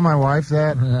most Did you tell my wife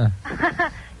that?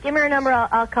 Give me her number.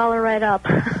 I'll call her right up.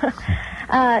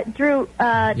 Drew,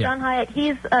 John Hiatt,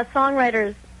 he's a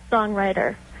songwriter's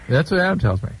songwriter. That's what Adam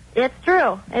tells me. It's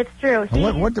true. It's true.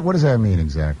 What does that mean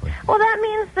exactly? Well, that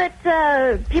means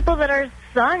that people that are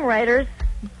songwriters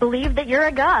believe that you're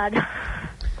a god.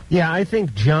 Yeah, I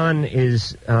think John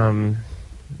is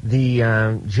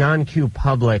the John Q.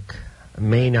 public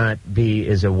may not be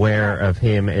as aware of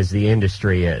him as the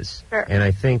industry is. Sure. And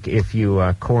I think if you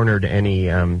cornered any,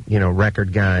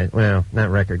 record guy, well, not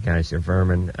record guys, they're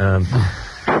vermin,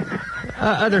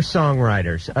 other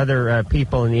songwriters, other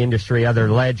people in the industry, other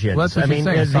legends. Well, that's what you're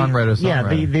saying, songwriter. Yeah,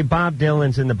 the Bob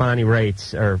Dylans and the Bonnie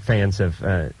Raittes are fans of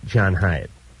John Hiatt.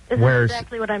 This is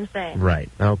exactly what I'm saying. Right,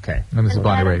 okay. And this is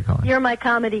Bonnie Raitt calling. You're my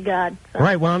comedy god. So.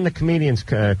 Right, well, I'm the comedian's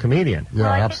comedian. Yeah,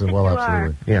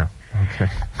 absolutely. Yeah, okay.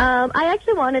 I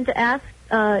actually wanted to ask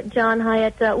John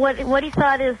Hiatt what he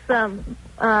thought his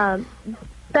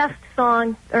best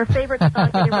song or favorite song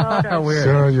that he wrote. Weird.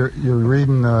 Sarah, you're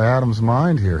reading Adam's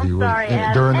mind here. Sorry,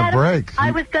 Adam. During the Adam, break.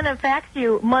 I was going to fax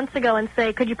you months ago and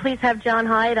say, could you please have John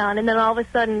Hiatt on? And then all of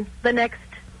a sudden, the next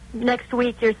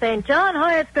week, you're saying John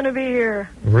Hyatt's going to be here.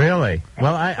 Really?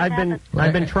 Well,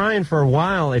 I've been trying for a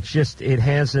while. It's just it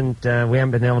hasn't. We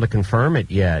haven't been able to confirm it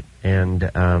yet, and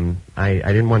I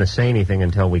didn't want to say anything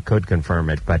until we could confirm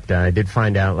it. But I did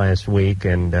find out last week,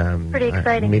 and pretty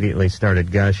exciting. I immediately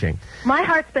started gushing. My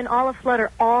heart's been all aflutter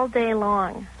all day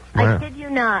long. Wow. I kid you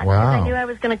not. Wow. I knew I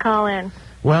was going to call in.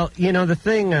 Well, the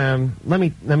thing. Let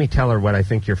me tell her what I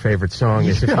think your favorite song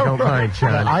is, if you don't mind,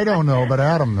 John. I don't know, but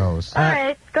Adam knows. All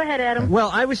right, go ahead, Adam.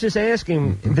 Well, I was just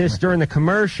asking this during the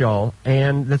commercial,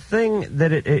 and the thing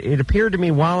that it appeared to me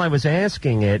while I was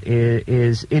asking it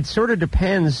is it sort of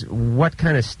depends what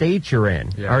kind of state you're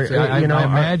in. Yeah. I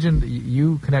imagined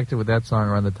you connected with that song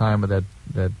around the time of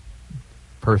that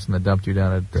person that dumped you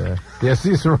down at the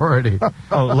SC sorority.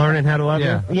 Oh, learning how to love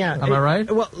you? Yeah. Am I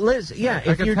right? Well, Liz, yeah,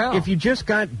 I if you just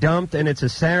got dumped and it's a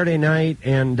Saturday night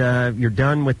and you're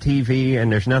done with TV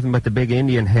and there's nothing but the big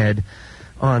Indian head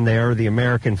on there, the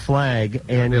American flag,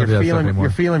 and you're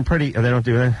feeling pretty... Oh, they don't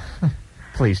do that?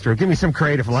 Please, Drew, give me some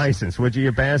creative license, would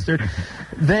you bastard?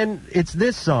 Then it's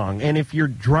this song, and if you're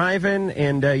driving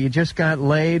and you just got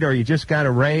laid, or you just got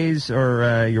a raise,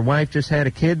 or your wife just had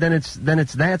a kid, then it's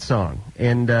that song,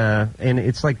 and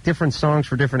it's like different songs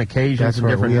for different occasions and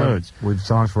different moods. We've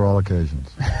songs for all occasions.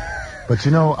 But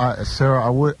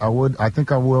Sarah, I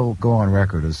think I will go on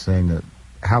record as saying that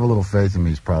 "Have a Little Faith in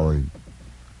Me" is probably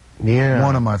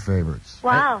one of my favorites.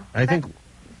 Wow. I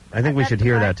think we should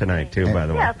hear that tonight, too, by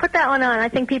the way. Yeah, put that one on. I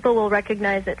think people will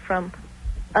recognize it from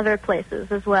other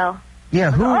places as well.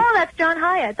 Yeah, Oh, that's John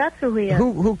Hiatt. That's who he is.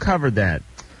 Who covered that?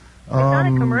 It's not a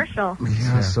commercial.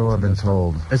 Yeah, so I've been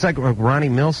told. It's like Ronnie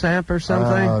Millsap or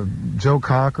something? Joe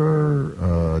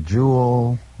Cocker,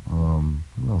 Jewel. Who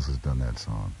else has done that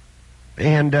song?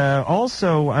 And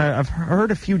also, I've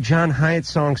heard a few John Hiatt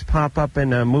songs pop up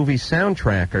in a movie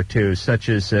soundtrack or two, such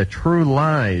as True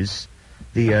Lies,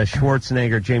 the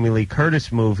Schwarzenegger, Jamie Lee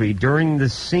Curtis movie. During the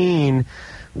scene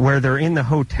where they're in the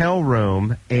hotel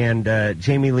room and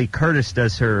Jamie Lee Curtis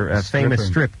does her famous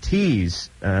strip tease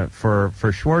for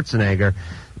Schwarzenegger,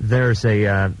 there's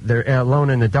they're Alone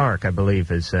in the Dark, I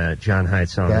believe, is John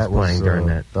Hiatt's song is playing during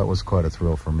that. That was quite a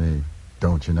thrill for me.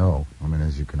 Don't you know? I mean,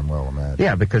 as you can well imagine.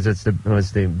 Yeah, because it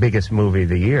was the biggest movie of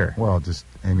the year. Well, just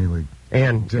Amy Lee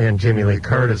and Jamie Lee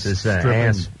Curtis's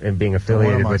ass and being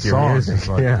affiliated with your music.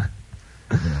 Like, yeah.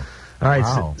 You know. All right,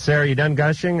 Wow. Sarah, you done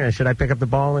gushing? Should I pick up the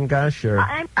ball and gush? Or?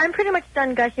 I'm pretty much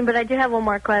done gushing, but I do have one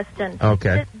more question.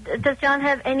 Okay. Does John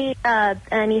have any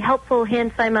helpful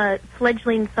hints? I'm a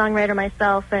fledgling songwriter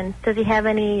myself, and does he have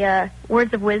any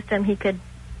words of wisdom he could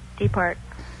depart?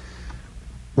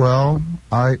 Well,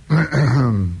 I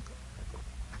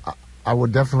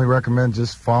would definitely recommend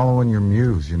just following your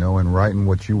muse, and writing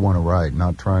what you want to write,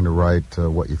 not trying to write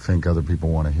what you think other people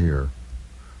want to hear.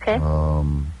 Okay.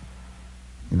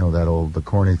 the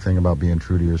corny thing about being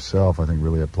true to yourself, I think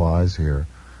really applies here.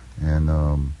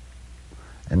 And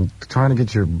trying to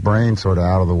get your brain sort of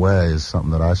out of the way is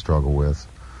something that I struggle with.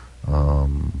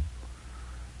 And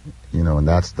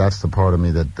that's the part of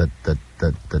me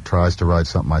that tries to write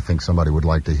something I think somebody would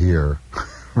like to hear,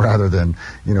 rather than,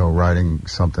 writing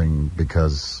something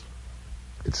because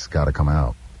it's got to come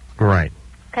out. Right.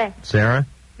 Okay. Sarah?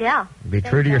 Yeah. Be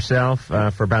true to yourself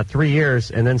for about 3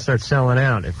 years, and then start selling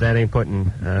out if that ain't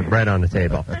putting bread on the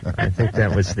table. I think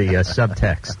that was the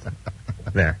subtext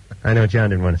there. I know John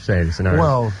didn't want to say it. It's an argument.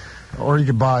 Well, or you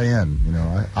could buy in.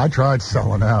 I tried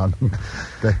selling out.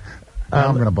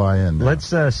 I'm going to buy in now. Let's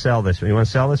sell this one. You want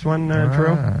to sell this one,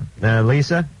 Drew?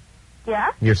 Lisa?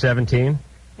 Yeah? You're 17?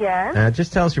 Yeah.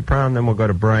 Just tell us your problem, then we'll go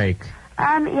to break.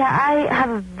 I have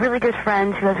a really good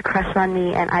friend who has a crush on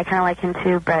me, and I kind of like him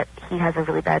too, but he has a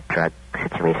really bad drug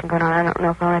situation going on. I don't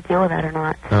know if I want to deal with that or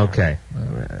not. Okay.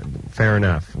 Fair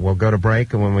enough. We'll go to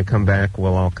break, and when we come back,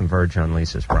 we'll all converge on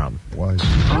Lisa's problem. Why?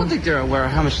 I don't think they're aware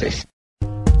of how much they...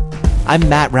 I'm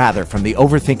Matt Rather from the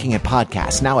Overthinking It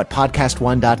podcast, now at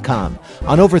podcast1.com.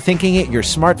 On Overthinking It, your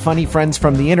smart, funny friends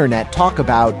from the internet talk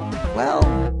about, well,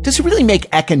 does it really make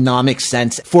economic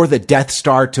sense for the Death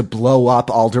Star to blow up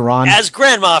Alderaan? As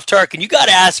Grand Moff Tarkin, you got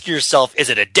to ask yourself, is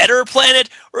it a debtor planet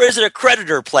or is it a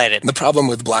creditor planet? The problem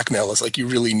with blackmail is, you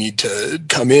really need to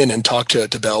come in and talk to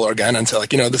Bell Organa and say,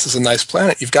 this is a nice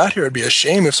planet you've got here. It'd be a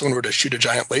shame if someone were to shoot a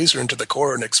giant laser into the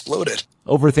core and explode it.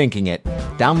 Overthinking It.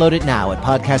 Download it now at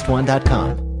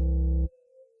podcast1.com.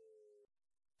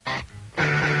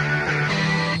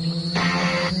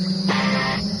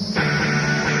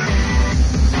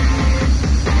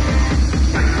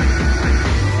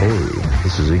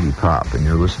 This is Iggy Pop, and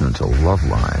you're listening to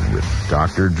Loveline with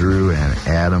Dr. Drew and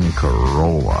Adam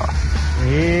Carolla.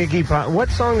 Iggy Pop. What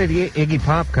song did Iggy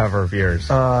Pop cover of yours?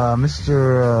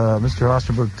 Mr.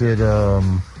 Osterbrook did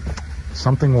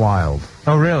Something Wild.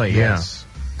 Oh, really? Yes.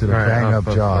 Did a bang-up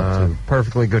job, too.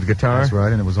 Perfectly Good Guitar? That's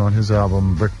right, and it was on his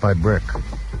album Brick by Brick.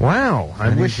 Wow.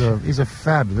 He's a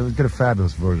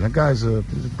fabulous version. That guy's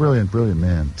he's a brilliant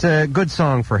man. It's a good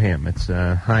song for him. It's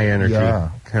a high-energy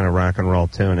kind of rock and roll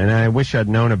tune. And I wish I'd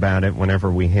known about it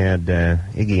whenever we had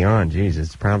Iggy on. Jeez,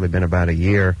 it's probably been about a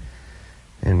year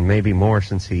and maybe more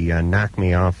since he knocked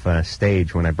me off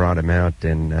stage when I brought him out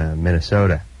in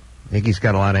Minnesota. Iggy's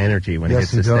got a lot of energy when he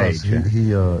hits the stage. He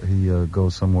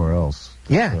goes somewhere else.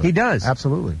 Yeah, he does.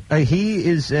 Absolutely. He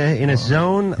is in a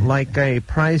zone like a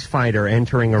prize fighter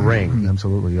entering a ring.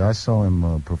 Absolutely. I saw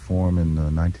him perform in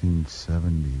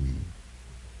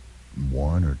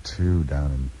 1971 or 2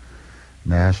 down in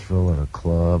Nashville at a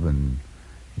club, and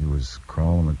he was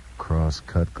crawling across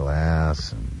cut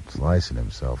glass and slicing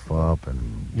himself up,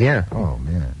 and oh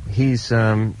man, he's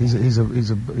a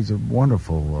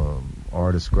wonderful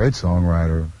artist, great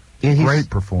songwriter. Great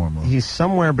performer. He's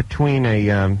somewhere between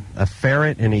a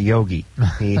ferret and a yogi.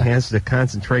 He has the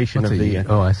concentration of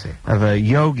a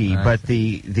yogi, but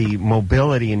the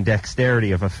mobility and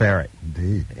dexterity of a ferret.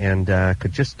 Indeed. And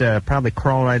could just probably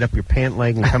crawl right up your pant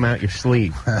leg and come out your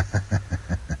sleeve.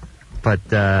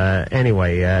 But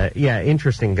anyway,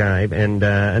 interesting guy. And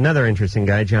another interesting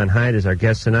guy, John Hiatt, is our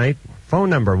guest tonight.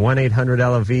 Phone number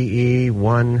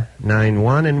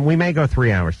 1-800-LOVE-191, and we may go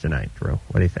 3 hours tonight. Drew,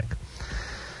 what do you think?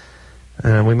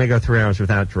 We may go 3 hours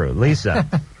without Drew. Lisa.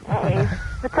 Hey,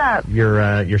 what's up?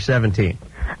 You're 17.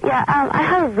 Yeah, I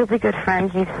have a really good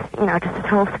friend. He's, just a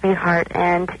total sweetheart,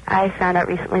 and I found out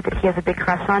recently that he has a big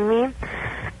crush on me.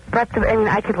 But,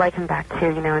 I could like him back too,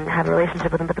 and have a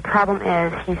relationship with him. But the problem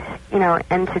is he's,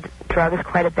 into drugs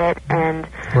quite a bit, and...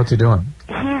 What's he doing?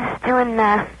 He's doing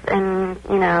meth and,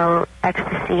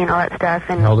 ecstasy and all that stuff.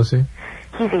 And how old is he?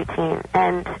 He's 18,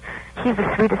 and he's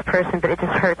the sweetest person, but it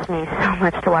just hurts me so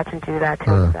much to watch him do that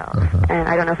to himself. And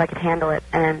I don't know if I could handle it.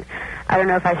 And I don't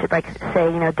know if I should,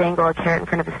 say, dangle a carrot in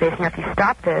front of his face. If you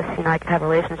stop this, I could have a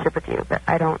relationship with you. But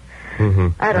I don't. Mm-hmm.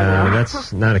 I don't know.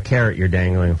 That's not a carrot you're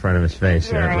dangling in front of his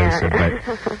face, Lisa.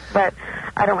 But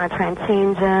I don't want to try and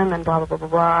change him and blah, blah, blah, blah,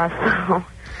 blah. So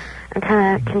I'm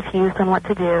kind of confused on what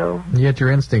to do. Yet your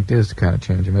instinct is to kind of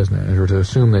change him, isn't it? Or to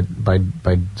assume that by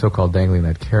so-called dangling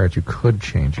that carrot, you could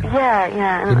change him.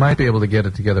 Yeah. He might be able to get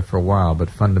it together for a while, but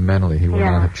fundamentally he will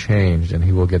not have changed, and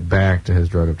he will get back to his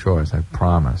drug of choice, I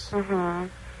promise. Mm-hmm.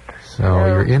 So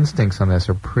your instincts on this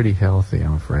are pretty healthy,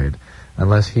 I'm afraid.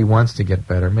 Unless he wants to get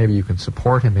better, maybe you can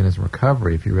support him in his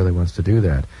recovery if he really wants to do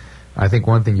that. I think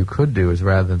one thing you could do is,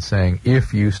 rather than saying,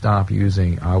 if you stop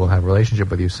using, I will have a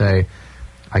relationship with you, say,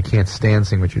 I can't stand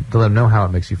seeing what you... Let him know how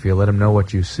it makes you feel. Let him know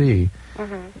what you see.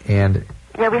 And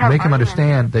make him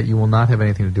understand that you will not have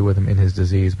anything to do with him in his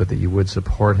disease, but that you would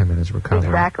support him in his recovery.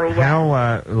 Exactly,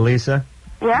 How, Lisa?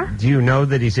 Yeah? Do you know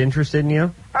that he's interested in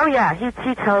you? Oh, yeah.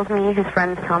 He tells me, his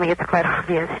friends tell me, it's quite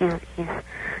obvious. He's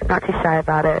not too shy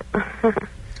about it.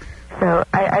 So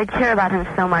I care about him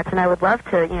so much, and I would love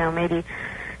to, maybe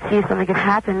see if something could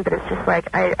happen, but it's just like,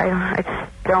 I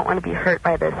just don't want to be hurt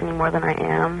by this any more than I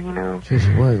am,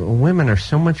 Jeez, well, women are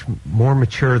so much more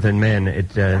mature than men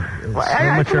at so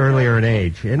much earlier in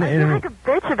age. I feel like a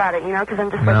bitch about it, because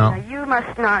I'm just like, you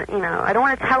must not, I don't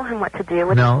want to tell him what to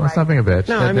do. No, it's not being a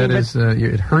bitch.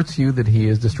 It hurts you that he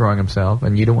is destroying himself,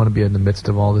 and you don't want to be in the midst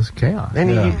of all this chaos. And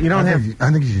you don't have...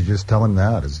 I think you should just tell him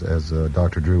that, as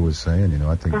Dr. Drew was saying,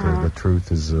 I think the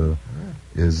truth is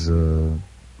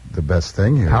the best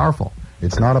thing here. Powerful.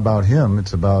 It's not about him.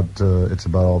 It's about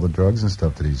all the drugs and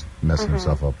stuff that he's messing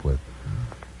himself up with.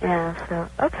 Yeah. So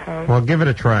okay. Well, give it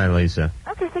a try, Lisa.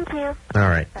 Okay. Thank you. All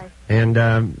right. Bye. And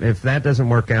if that doesn't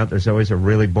work out, there's always a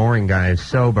really boring guy who's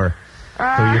sober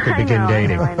who you could begin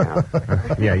dating. I know.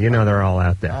 Yeah, they're all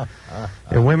out there.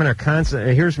 And women are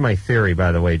constantly... Here's my theory,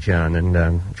 by the way, John,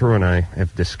 and Drew and I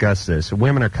have discussed this.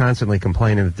 Women are constantly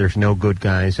complaining that there's no good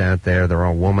guys out there. They're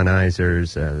all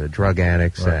womanizers, the drug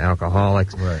addicts,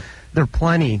 alcoholics. Right. There are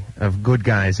plenty of good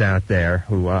guys out there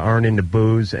who aren't into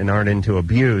booze and aren't into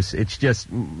abuse. It's just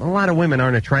a lot of women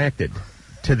aren't attracted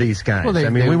to these guys.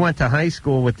 Well, we went to high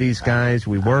school with these guys.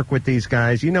 We work with these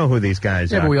guys. You know who these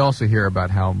guys are. Yeah, but we also hear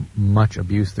about how much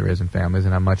abuse there is in families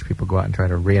and how much people go out and try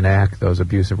to reenact those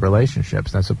abusive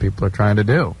relationships. That's what people are trying to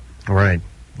do. Right.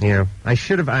 Yeah. I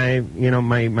should have,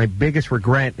 my biggest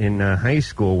regret in high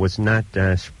school was not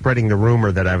spreading the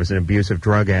rumor that I was an abusive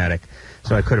drug addict,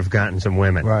 so I could have gotten some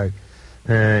women. Right.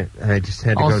 I just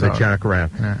had to go the jock route.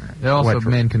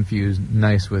 Men confuse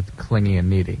nice with clingy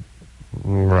and needy.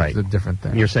 Right. It's a different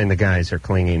thing. You're saying the guys are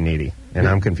clingy and needy, and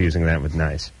I'm confusing that with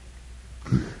nice.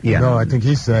 Yeah. No, I think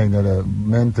he's saying that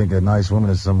men think a nice woman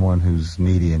is someone who's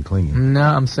needy and clingy. No,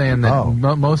 I'm saying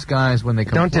that most guys, when they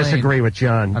complain... Don't disagree with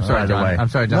John, I'm sorry, John. I'm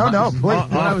sorry, John. No, please.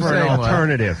 What I was saying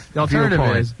alternative. The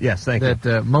alternative is yes, thank you.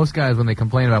 That most guys, when they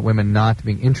complain about women not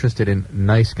being interested in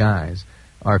nice guys,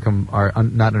 are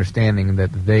not understanding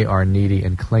that they are needy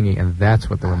and clingy, and that's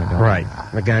what the women don't. Right.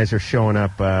 The guys are showing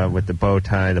up with the bow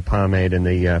tie, the pomade, and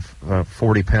the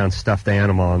 40-pound stuffed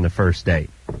animal on the first date.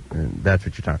 And that's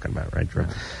what you're talking about, right, Drew?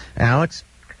 Alex?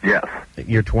 Yes.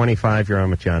 You're 25. You're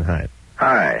on with John Hiatt.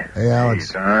 Hi. Hey, Alex.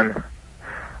 Hey, John.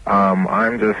 I'm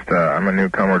a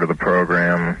newcomer to the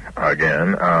program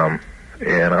again,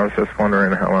 and I was just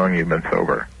wondering how long you've been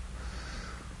sober.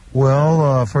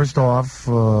 Well, first off,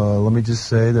 let me just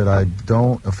say that I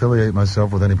don't affiliate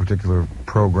myself with any particular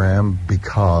program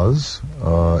because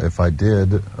if I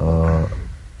did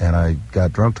and I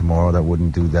got drunk tomorrow, that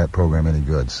wouldn't do that program any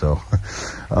good. So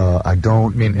I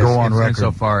don't go on record.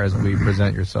 So far as we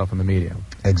present yourself in the media.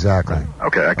 Exactly.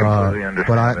 Okay, I completely understand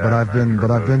But I've been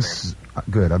good.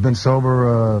 I've been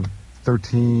sober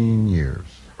 13 years.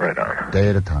 Right on. Day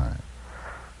at a time.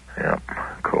 Yep.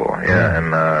 Cool. Yeah,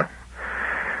 and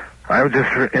I was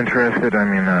just interested.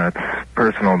 It's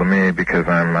personal to me because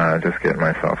I'm just getting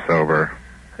myself sober.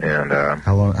 And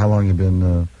how long you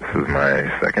been? This is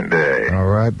my second day. All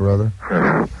right, brother.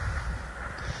 I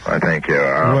thank you.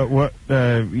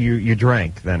 You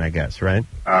drank then, I guess, right?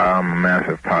 I'm a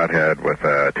massive pothead with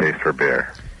a taste for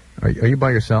beer. Are you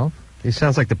by yourself? He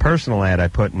sounds like the personal ad I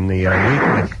put in the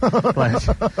weekly.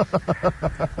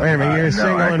 Wait a minute, you're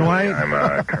single and white?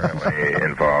 I'm currently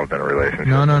involved in a relationship.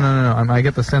 No. I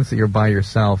get the sense that you're by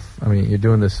yourself. You're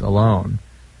doing this alone.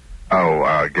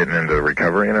 Oh, getting into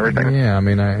recovery and everything? Yeah,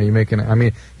 are you making...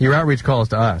 your outreach calls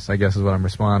to us, I guess, is what I'm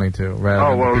responding to.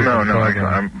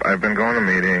 I've been going to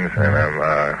meetings, and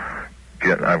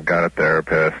I've got a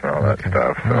therapist and all that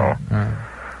stuff, so... All right.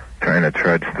 Trying to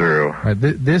trudge through. Right,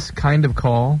 this kind of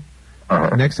call...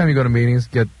 Next time you go to meetings,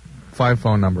 get 5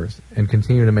 phone numbers and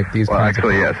continue to make these kinds of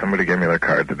calls. Well, actually, somebody gave me their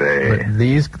card today. But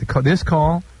this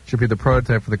call should be the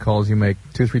prototype for the calls you make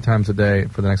 2-3 times a day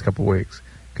for the next couple of weeks,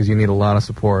 because you need a lot of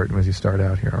support as you start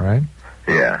out here, all right?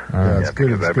 Yeah. That's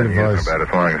good. It's I've good been advice. About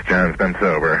as long as John's been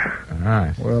sober. All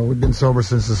right. Well, we've been sober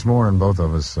since this morning, both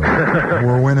of us, so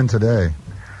we're winning today.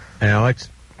 Alex?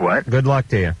 What? Good luck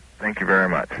to you. Thank you very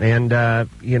much. And,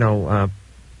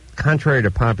 contrary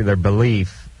to popular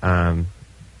belief,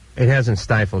 it hasn't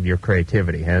stifled your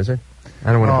creativity, has it?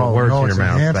 I don't want to put words in your mouth. No,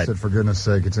 it's enhanced it, for goodness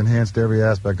sake. It's enhanced every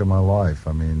aspect of my life.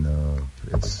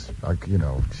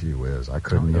 Gee whiz, I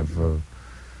couldn't have...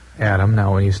 Adam,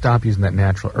 now when you stop using that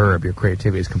natural herb, your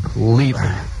creativity is completely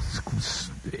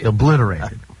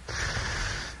obliterated.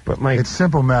 But it's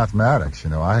simple mathematics,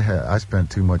 I spent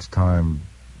too much time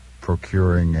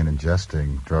procuring and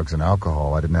ingesting drugs and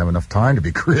alcohol. I didn't have enough time to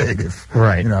be creative.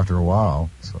 Right. After a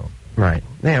while, so... Right.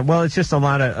 Yeah. Well, it's just a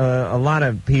lot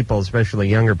of people, especially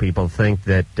younger people, think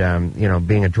that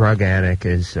being a drug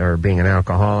addict or being an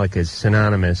alcoholic is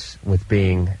synonymous with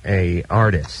being a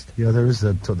artist. Yeah, there is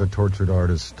the tortured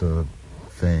artist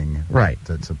thing. Right.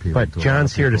 That's appealing. But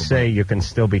John's here to say you can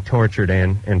still be tortured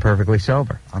and perfectly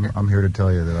sober. I'm here to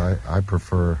tell you that I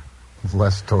prefer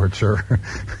less torture,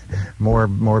 more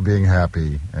being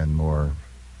happy, and more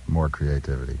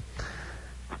creativity.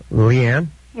 Leanne?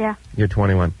 Yeah. You're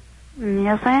 21.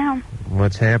 Yes, I am.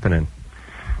 What's happening?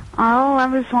 Oh, I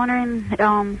was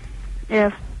wondering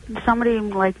if somebody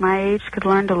like my age could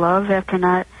learn to love after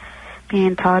not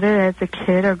being taught it as a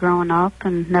kid or growing up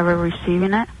and never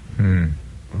receiving it.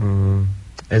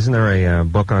 Isn't there a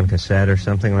book on cassette or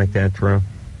something like that, Drew?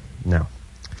 No.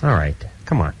 All right.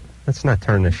 Come on. Let's not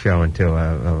turn this show into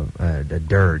a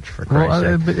dirge, for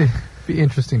Christ's sake. It'd be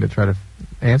interesting to try to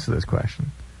answer this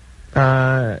question.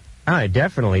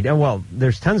 Definitely. Well,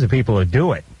 there's tons of people who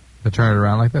do it. To turn it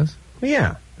around like this?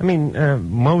 Yeah. I mean, I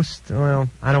don't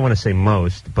want to say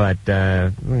most, but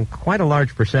quite a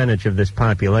large percentage of this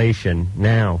population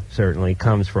now certainly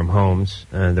comes from homes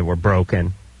that were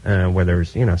broken, where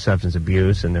there's, substance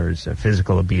abuse, and there's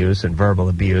physical abuse and verbal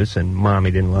abuse, and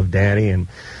mommy didn't love daddy, and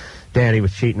daddy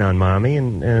was cheating on mommy,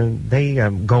 and they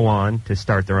go on to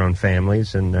start their own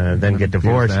families and then get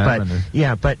divorced.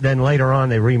 But then later on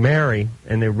they remarry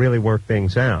and they really work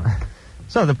things out.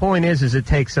 So the point is it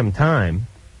takes some time,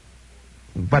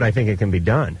 but I think it can be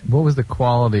done. What was the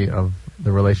quality of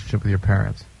the relationship with your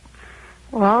parents?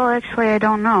 Well, actually, I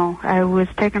don't know. I was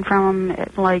taken from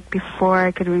them before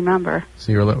I could remember.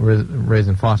 So you were raised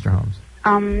in foster homes?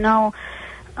 No.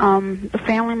 The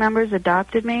family members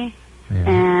adopted me. Yeah.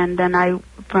 And then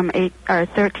from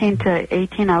 13 to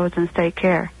 18, I was in state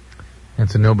care.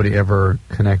 And so nobody ever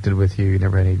connected with you? You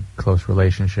never had any close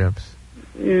relationships?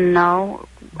 No.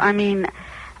 I mean,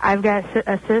 I've got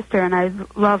a sister, and I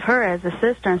love her as a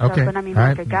sister and stuff, but I mean,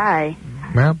 a guy.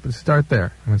 Well, start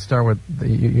there. Start with,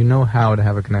 you know how to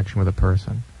have a connection with a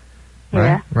person. Right?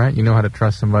 Yeah. Right? You know how to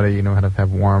trust somebody. You know how to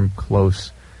have warm,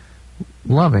 close,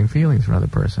 loving feelings for another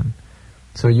person.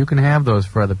 So you can have those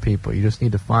for other people. You just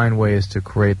need to find ways to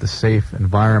create the safe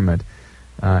environment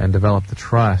and develop the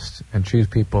trust and choose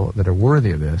people that are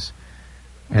worthy of this,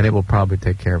 and it will probably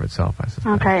take care of itself, I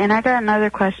suspect. Okay, and I got another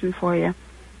question for you.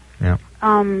 Yeah.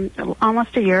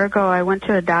 Almost a year ago, I went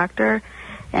to a doctor,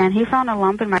 and he found a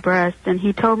lump in my breast, and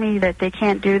he told me that they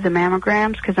can't do the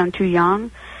mammograms because I'm too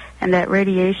young, and that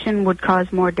radiation would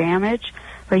cause more damage,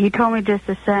 but he told me just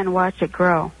to sit and watch it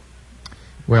grow.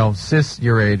 Well, cysts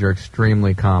your age are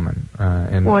extremely common.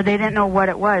 Well, they didn't know what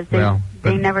it was.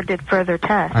 They never did further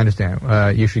tests. I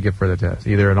understand. You should get further tests,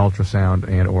 either an ultrasound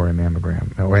and or a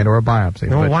mammogram, or a biopsy.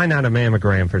 Well, why not a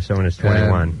mammogram for someone who's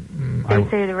 21? They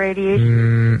say the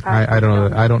radiation. I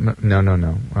don't know. I don't know.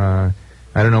 No.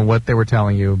 I don't know what they were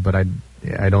telling you, but I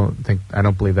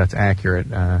don't believe that's accurate.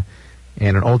 And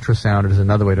an ultrasound is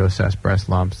another way to assess breast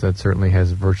lumps that certainly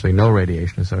has virtually no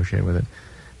radiation associated with it.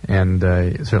 And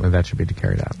certainly that should be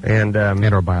carried out. And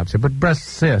or biopsy. But breast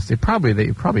cyst, it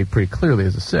probably pretty clearly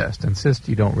is a cyst. And cyst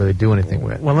you don't really do anything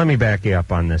with. Well, let me back you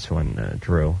up on this one,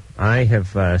 Drew. I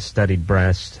have studied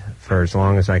breast for as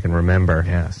long as I can remember.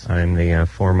 Yes. I'm the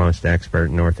foremost expert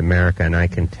in North America, and I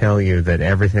can tell you that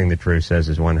everything that Drew says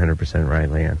is 100% right,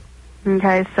 Leanne.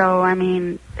 Okay, so, I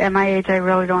mean, at my age, I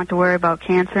really don't have to worry about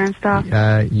cancer and stuff?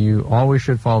 You always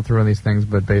should follow through on these things,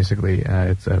 but basically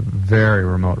it's a very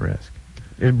remote risk.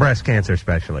 Breast cancer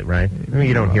especially, right? I mean,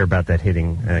 you don't hear about that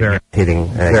hitting younger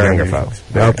folks.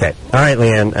 Okay. All right,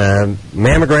 Leanne.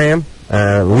 Mammogram,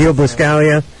 Leo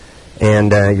Buscalia,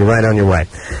 and you're right on your way.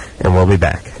 And we'll be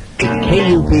back.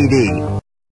 KUPD.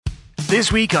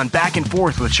 This week on Back and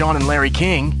Forth with Sean and Larry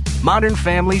King, Modern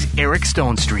Family's Eric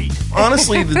Stone Street.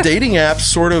 Honestly, the dating apps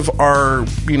sort of are,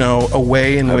 a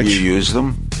way in which... Have you used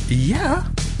them? Yeah.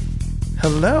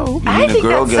 Hello. I think a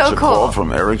girl gets a call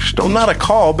from Eric Stone. Well, not a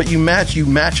call, but you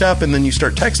match up, and then you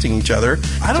start texting each other.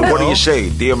 I don't know. What do you say,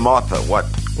 dear Martha? What?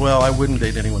 Well, I wouldn't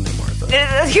date anyone named Martha.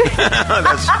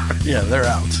 Yeah, they're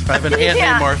out. I have an aunt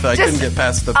named Martha. I couldn't get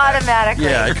past the automatically.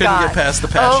 Yeah, I couldn't get past the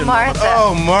passion.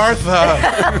 Oh,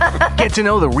 Martha. Get to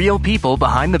know the real people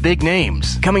behind the big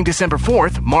names. Coming December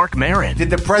 4th, Mark Maron. Did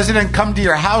the president come to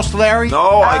your house, Larry?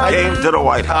 No, I came to the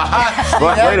White House.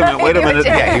 But wait a minute.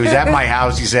 Yeah, he was at my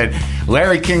house. He said,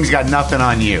 Larry King's got nothing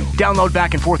on you. Download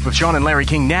Back and Forth with Sean and Larry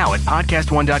King now at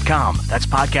podcastone.com. That's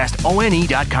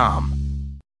podcastone.com.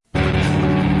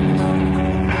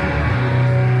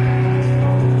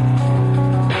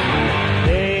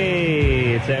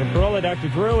 It's Adam Carolla, Dr.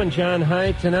 Drew, and John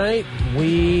Hiatt tonight.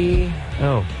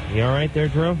 Oh, you all right there,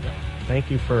 Drew?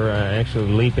 Thank you for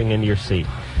actually leaping into your seat.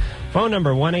 Phone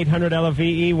number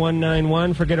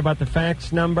 1-800-LVE-191. Forget about the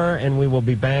fax number, and we will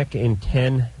be back in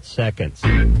 10 seconds.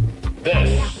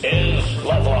 This is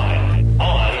Loveline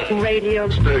on Radio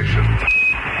Station.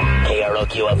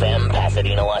 KROQ-FM,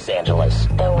 Pasadena, Los Angeles.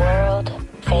 The world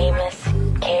famous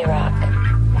K-Rock.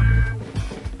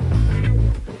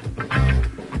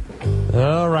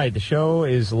 All right, the show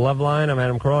is Loveline. I'm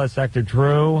Adam Carolla. That's Dr.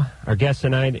 Drew. Our guest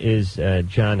tonight is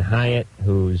John Hiatt,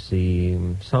 who's the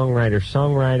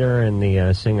songwriter, and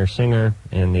the singer,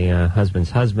 and the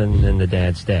husband's husband, and the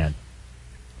dad's dad.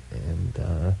 And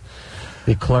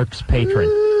the clerk's patron.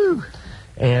 Woo!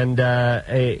 And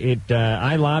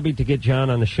I lobbied to get John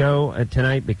on the show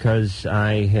tonight because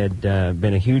I had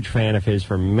been a huge fan of his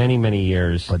for many, many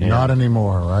years. But not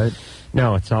anymore, right?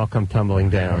 No, it's all come tumbling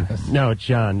down. No, it's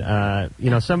John.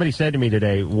 Somebody said to me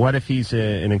today, what if he's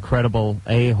an incredible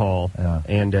a-hole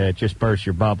and it just bursts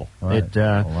your bubble? Right.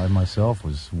 Well, I myself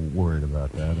was worried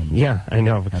about that. And, yeah, I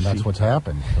know. And that's what's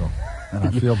happened. So, and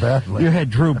I feel badly. You had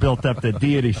Drew built up the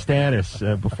deity status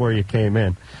before you came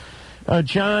in.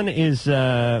 John is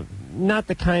not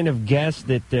the kind of guest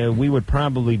that we would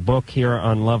probably book here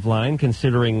on Loveline,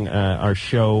 considering our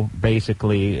show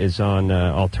basically is on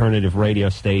alternative radio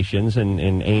stations and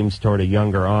aims toward a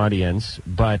younger audience.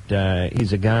 But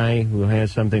he's a guy who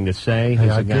has something to say. Hey,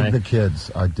 he's I dig the kids.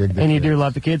 And you do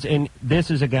love the kids. And this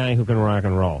is a guy who can rock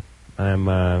and roll.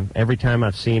 Every time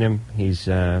I've seen him, he's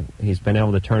been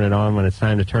able to turn it on when it's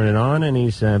time to turn it on, and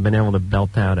he's been able to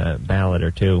belt out a ballad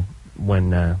or two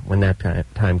when that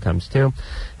time comes too.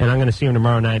 And I'm going to see him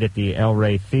tomorrow night at the El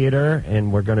Rey Theater,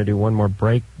 and we're going to do one more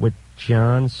break with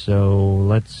John, so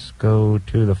let's go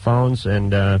to the phones,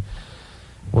 and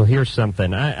we'll hear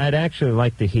something. I'd actually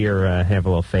like to hear Have a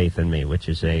Little Faith in Me, which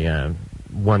is a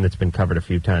one that's been covered a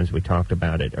few times. We talked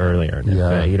about it earlier. And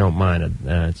if you don't mind,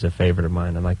 it's a favorite of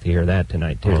mine. I'd like to hear that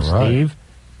tonight too. All right. Steve?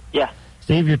 Yeah.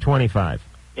 Steve, you're 25.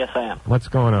 Yes, I am. What's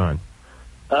going on?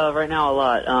 Right now, a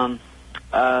lot.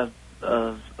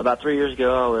 About 3 years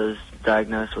ago, I was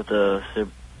diagnosed with a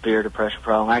severe depression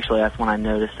problem. Actually, that's when I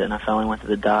noticed it, and I finally went to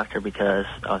the doctor because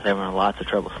I was having lots of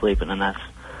trouble sleeping, and that's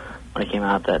when it came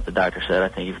out that the doctor said, I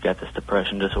think you've got this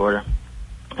depression disorder.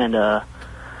 And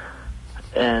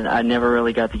I never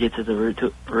really got to get to the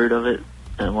root of it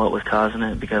and what was causing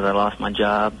it because I lost my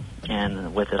job,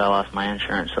 and with it, I lost my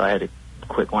insurance, so I had to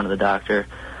quit going to the doctor.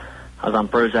 I was on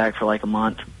Prozac for like a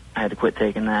month. I had to quit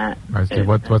taking that. All right, Steve,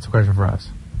 what's the question for us?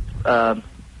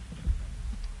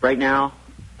 Right now,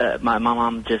 my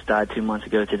mom just died 2 months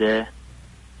ago today,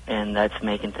 and that's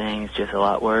making things just a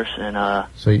lot worse. And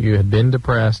so you had been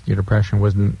depressed, your depression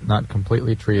was not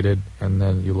completely treated, and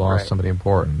then you lost somebody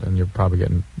important, and you're probably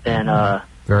getting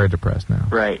very depressed now.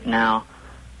 Right. Now,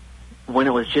 when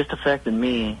it was just affecting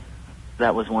me,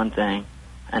 that was one thing,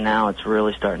 and now it's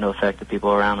really starting to affect the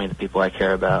people around me, the people I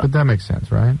care about. But that makes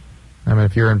sense, right? I mean,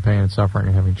 if you're in pain and suffering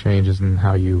and having changes in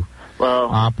how you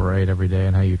operate every day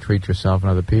and how you treat yourself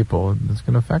and other people, it's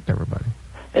going to affect everybody.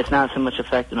 It's not so much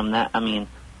affecting them that, I mean,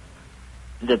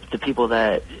 the people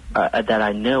that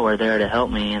I know are there to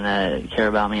help me and that care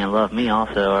about me and love me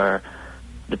also are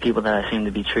the people that I seem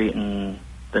to be treating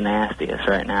the nastiest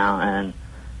right now,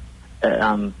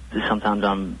 and sometimes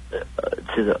I'm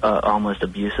almost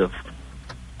abusive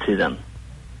to them.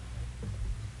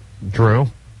 Drew?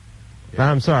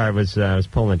 I'm sorry, I was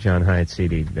pulling a John Hiatt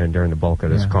CD during the bulk of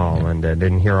this call and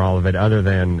didn't hear all of it, other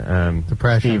than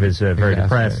Steve is very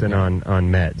depressed and on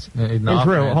meds. And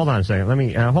Drew, hold on a second. Let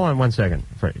me hold on 1 second,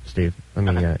 Steve. Let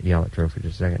me yell at Drew for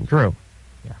just a second. Drew.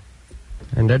 Yeah.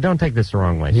 And don't take this the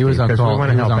wrong way, He Steve, was on because call. we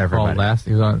want to help everybody.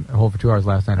 He was on hold for 2 hours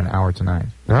last night, an hour tonight.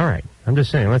 All right. I'm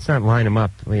just saying, let's not line them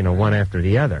up, one after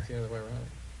the other.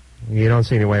 You don't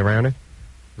see any way around it?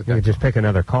 You could just pick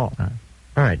another call.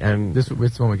 All right. This is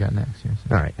the one we got next. Yes.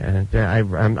 All right.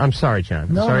 I'm sorry,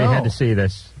 John. Sorry you had to see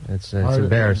this. It's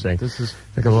embarrassing. This is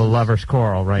like a little lover's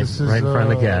quarrel right in front of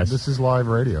the guest. This is live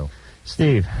radio.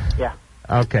 Steve. Yeah.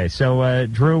 Okay. So,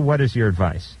 Drew, what is your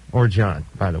advice? Or John,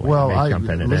 by the way. Well, jump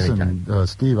in at any time.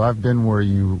 Steve, I've been where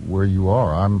you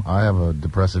are. I have a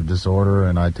depressive disorder,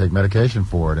 and I take medication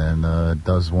for it, and it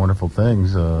does wonderful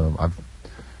things.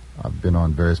 I've been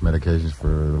on various medications for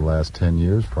the last 10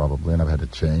 years probably, and I've had to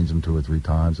change them 2 or 3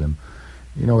 times. And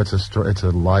it's a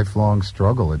lifelong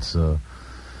struggle. It's the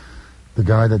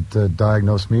guy that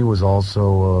diagnosed me was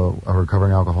also a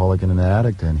recovering alcoholic and an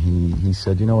addict, and he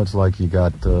said, it's like you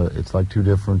got it's like 2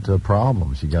 different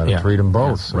problems. You got to treat them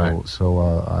both. Yeah,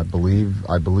 so I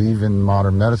believe in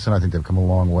modern medicine. I think they've come a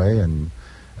long way, and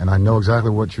And I know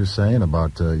exactly what you're saying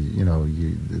about,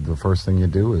 the first thing you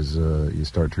do is you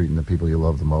start treating the people you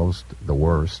love the most the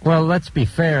worst. Well, let's be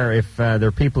fair. If there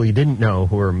are people you didn't know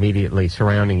who are immediately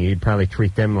surrounding you, you'd probably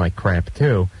treat them like crap,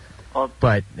 too.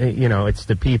 But, it's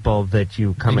the people that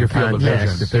you come in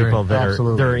contact, the people that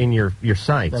are in your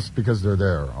sights. That's because they're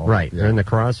there. Right, they're in the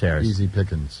crosshairs. Easy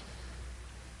pickings.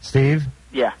 Steve?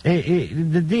 Yeah.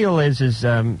 The deal is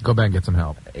go back and get some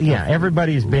help. Yeah,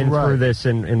 everybody's been through this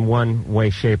in one way,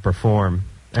 shape, or form.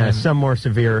 Some more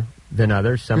severe than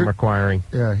others, some requiring.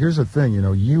 Yeah, here's the thing,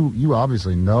 you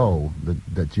obviously know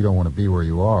that you don't want to be where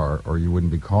you are, or you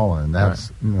wouldn't be calling. And that's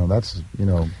a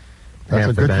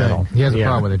good thing. He has a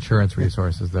problem with insurance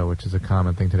resources, though, which is a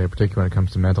common thing today, particularly when it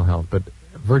comes to mental health. But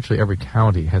virtually every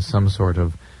county has some sort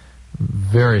of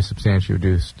very substantially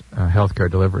reduced health care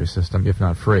delivery system, if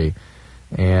not free.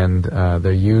 And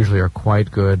they usually are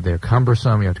quite good. They're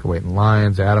cumbersome. You have to go wait in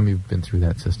lines. Adam, you've been through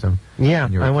that system. Yeah,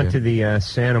 I went to the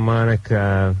Santa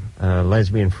Monica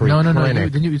lesbian-free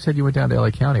clinic. You said you went down to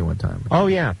L.A. County one time. Oh,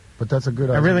 yeah. But that's a good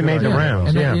idea. I really made the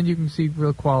rounds, and you can see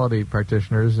real quality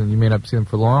practitioners, and you may not see them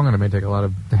for long, and it may take a lot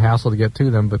of hassle to get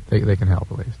to them, but they can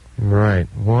help at least. Right.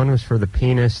 One was for the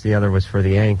penis, the other was for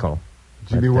the ankle.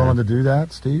 Would you be willing to do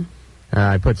that, Steve?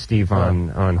 I put Steve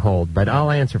on hold, but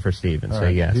I'll answer for Steve and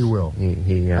say yes. He will.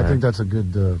 I think that's a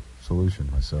good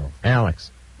solution myself.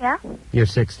 Alex. Yeah? You're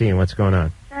 16. What's going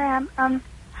on? Sure am.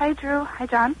 Hi, Drew. Hi,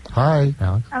 John. Hi,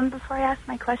 Alex. Before I ask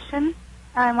my question,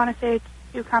 I want to say a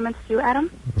few comments to you, Adam.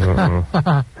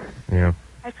 Yeah.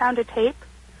 I found a tape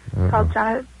called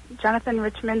Jonathan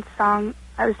Richman's song,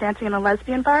 I Was Dancing in a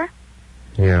Lesbian Bar.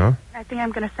 Yeah. I think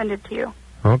I'm going to send it to you.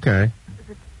 Okay.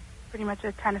 It's pretty much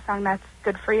a kind of song that's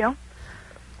good for you.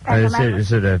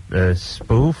 Is it a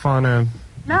spoof on a...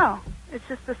 No, it's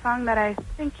just a song that I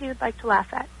think you'd like to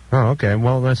laugh at. Oh, okay.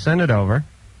 Well, send it over.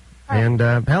 Right.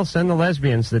 And send the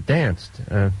lesbians that danced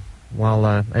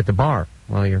while at the bar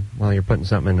while you're putting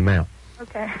something in the mail.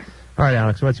 Okay. All right,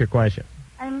 Alex, what's your question?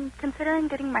 I'm considering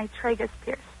getting my tragus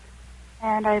pierced.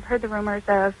 And I've heard the rumors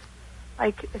of,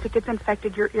 if it gets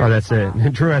infected, your ear... Oh, that's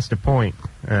it. Drew has to point.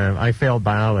 I failed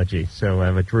biology,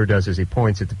 so what Drew does is he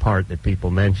points at the part that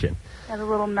people mention. Yeah, the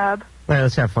little nub. Well,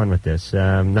 let's have fun with this.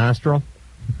 Nostril?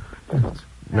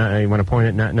 No, you want to point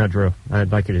it? No, Drew.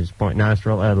 I'd like you to just point.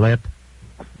 Nostril, lip.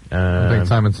 I think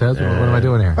Simon says. What am I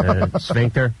doing here?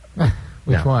 Sphincter?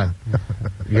 Which one?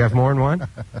 You have more than one?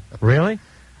 Really?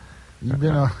 You've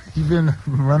been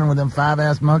running with them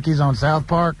 5-ass monkeys on South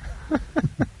Park?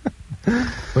 Well,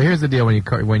 here's the deal: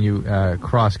 when you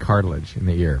cross cartilage in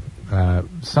the ear,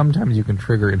 sometimes you can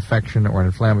trigger infection or an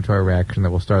inflammatory reaction that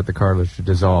will start the cartilage to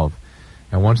dissolve.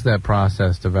 And once that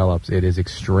process develops, it is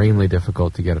extremely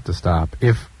difficult to get it to stop,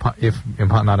 if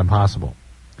not impossible.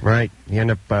 Right. You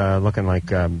end up looking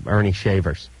like Ernie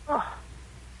Shavers. Oh.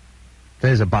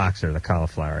 There's a boxer, the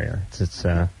cauliflower ear. It's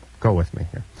go with me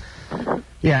here.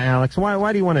 Yeah, Alex,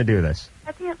 why do you want to do this?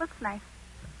 I think it looks nice.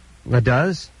 It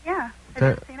does? Yeah.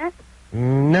 Have you seen it?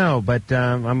 No, but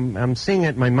I'm seeing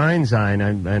it in my mind's eye, and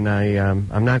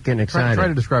I'm not getting excited. Try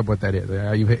to describe what that is.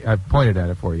 I've pointed at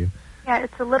it for you. Yeah,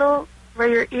 it's a little... where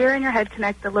your ear and your head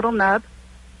connect, the little nub,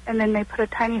 and then they put a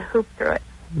tiny hoop through it.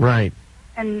 Right.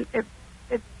 And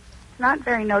it's not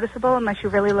very noticeable unless you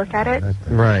really look at it.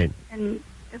 Right. And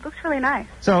it looks really nice.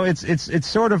 So it's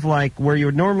sort of like where you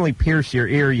would normally pierce your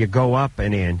ear, you go up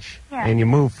an inch, and you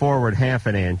move forward half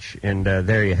an inch, and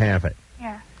there you have it.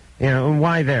 Yeah. And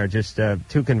why there? Just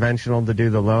too conventional to do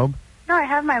the lobe? No, I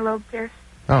have my lobe pierced.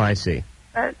 Oh, I see.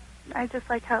 But I just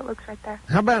like how it looks right there.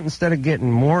 How about instead of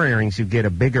getting more earrings, you get a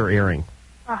bigger earring?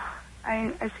 Oh,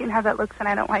 I've seen how that looks, and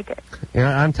I don't like it.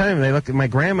 Yeah, I'm telling you, my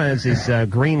grandma has these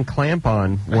green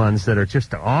clamp-on ones that are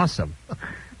just awesome.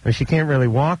 And she can't really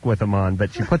walk with them on,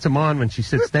 but she puts them on when she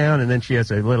sits down, and then she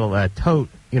has a little tote,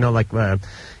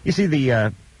 you see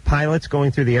the pilots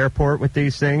going through the airport with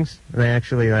these things? They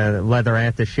actually leather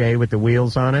attaché with the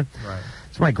wheels on it. Right.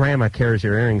 So my grandma carries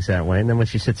her earrings that way, and then when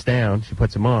she sits down, she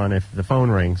puts them on. If the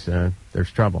phone rings,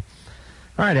 there's trouble.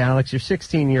 All right, Alex, you're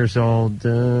 16 years old.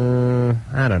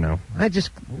 I don't know. I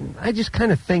just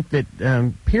kind of think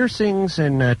that piercings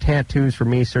and tattoos for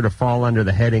me sort of fall under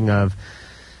the heading of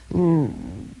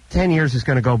 10 years is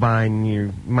going to go by and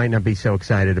you might not be so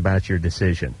excited about your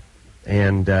decision.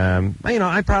 And,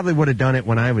 I probably would have done it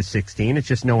when I was 16. It's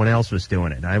just no one else was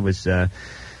doing it. I was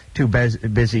too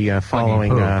busy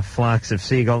following flocks of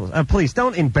seagulls. Please,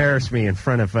 don't embarrass me in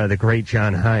front of the great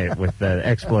John Hiatt with the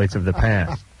exploits of the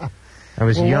past. I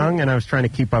was young, and I was trying to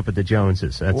keep up with the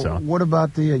Joneses, that's all. What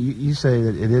about the, you say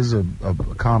that it is a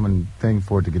common thing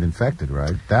for it to get infected,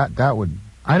 right? That would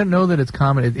I don't know that it's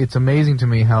common. It's amazing to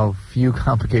me how few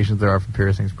complications there are from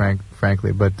piercings,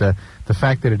 frankly. But the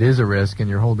fact that it is a risk and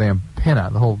your whole damn pinna,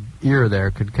 the whole ear there,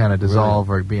 could kind of dissolve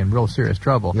or be in real serious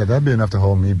trouble. Yeah, that'd be enough to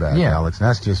hold me back, Yeah. Alex. And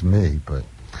that's just me, but...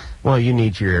 Well, you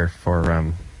need your ear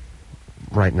for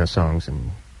writing the songs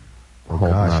and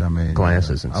holding up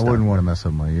glasses and stuff. I wouldn't want to mess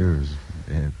up my ears,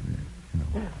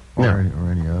 or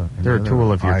any other. They're a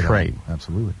tool of your item. trade.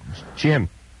 Absolutely. Jim.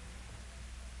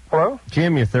 Hello?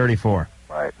 Jim, you're 34.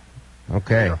 Right.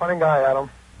 Okay. You're a funny guy, Adam.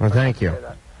 Well, thank you.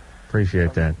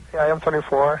 Appreciate that. Yeah, I am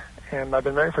 34, and I've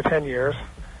been married for 10 years.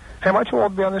 Hey, am I too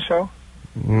old to be on this show?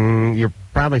 You're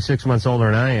probably 6 months older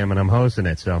than I am, and I'm hosting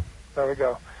it, so. There we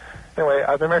go. Anyway,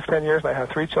 I've been married for 10 years, and I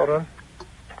have 3 children,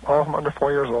 all of them under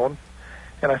 4 years old.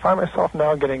 And I find myself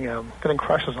now getting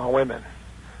crushes on women.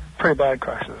 Pretty bad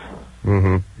crushes.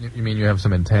 Mm-hmm. You mean you have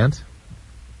some intent?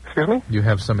 Excuse me? You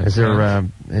have some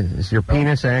intent? Is your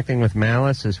penis acting with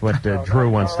malice, is what Drew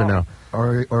wants to know.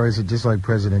 Or is it just like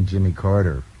President Jimmy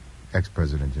Carter,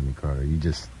 ex-President Jimmy Carter? You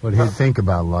just think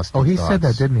about lusty thoughts. Oh, he said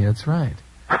that, didn't he? That's right.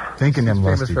 Thinking them He's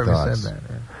lusty famous for having thoughts. said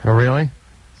that. Yeah. Oh, really?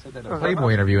 Said that in a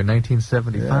Playboy interview in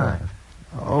 1975. Yeah.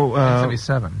 Oh,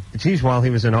 1977. Geez, while he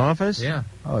was in office? Yeah.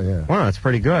 Oh, yeah. Wow, that's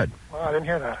pretty good. Well, I didn't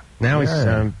hear that. Now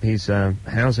he's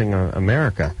housing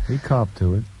America. He copped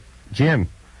to it. Jim.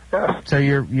 Yes. So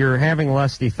you're having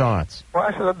lusty thoughts. Well,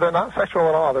 actually, they're not sexual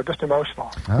at all. They're just emotional.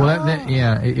 Well,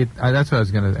 that's what I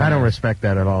was going to... I don't respect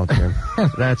that at all, Jim.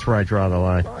 That's where I draw the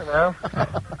line. Sorry,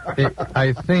 man.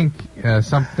 I think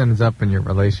something's up in your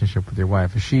relationship with your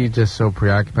wife. Is she just so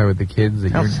preoccupied with the kids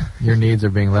that your needs are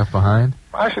being left behind?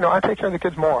 Actually, no, I take care of the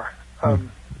kids more.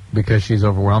 Because she's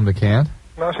overwhelmed and can't?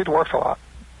 No, she works a lot.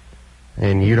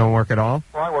 And you don't work at all?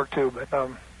 Well, I work too, but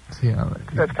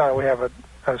that's kind of, we have a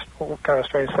kind of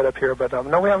strange setup here. But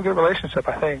no, we have a good relationship,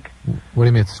 I think. What do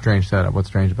you mean it's a strange setup? What's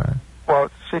strange about it? Well,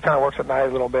 she kind of works at night a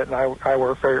little bit, and I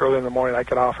work very early in the morning. I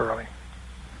get off early.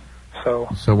 So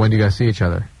when do you guys see each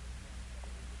other?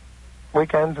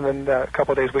 Weekends, and then a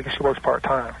couple of days a week she works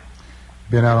part-time.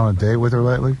 Been out on a date with her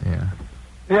lately? Yeah.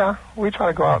 Yeah, we try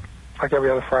to go out like every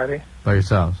other Friday. By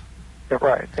yourselves? Yeah,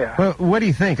 right, yeah. Well, what do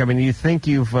you think? I mean, do you think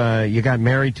you got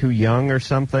married too young or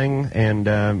something,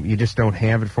 and you just don't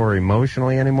have it for her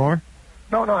emotionally anymore?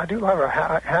 No, I do love her.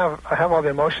 I have all the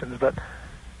emotions, but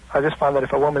I just find that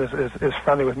if a woman is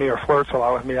friendly with me or flirts a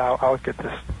lot with me, I'll get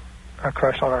this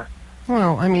crush on her.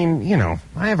 Well, I mean,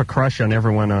 I have a crush on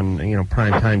everyone on,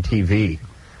 primetime TV.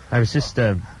 I was just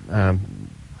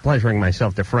pleasuring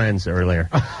myself to friends earlier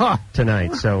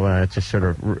tonight, so it just sort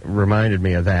of reminded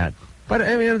me of that. But,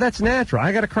 I mean, that's natural.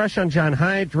 I got a crush on John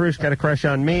Hiatt. Drew's got a crush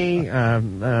on me.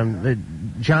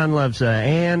 John loves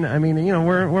Ann. I mean,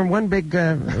 we're one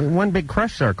big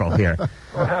crush circle here.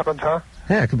 What happened, huh?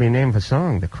 Yeah, it could be the name of a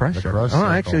song, The Crush Circle. Crush Oh,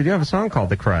 Circle. actually, you do have a song called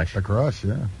The Crush. The Crush,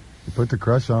 yeah. You put the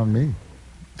crush on me.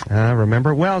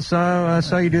 Remember? Well,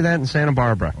 saw you do that in Santa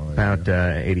Barbara, about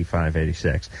 85,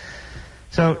 86.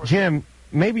 So, Jim,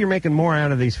 maybe you're making more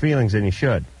out of these feelings than you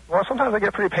should. Well, sometimes they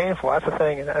get pretty painful. That's the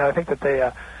thing, and I think that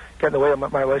they get in the way of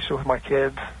my relationship with my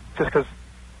kids, just because.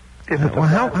 Well,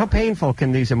 how painful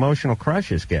can these emotional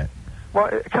crushes get? Well,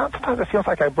 sometimes it feels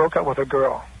like I broke up with a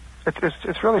girl.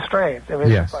 It's really strange. I mean,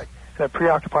 Yes. it's like it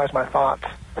preoccupies my thoughts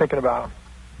thinking about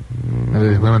them. Do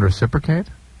these women reciprocate?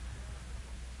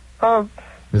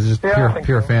 This is just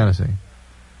pure fantasy.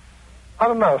 I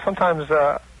don't know. Sometimes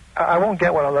I won't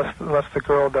get one unless the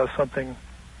girl does something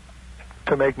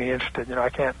to make me interested. I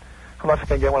can't unless I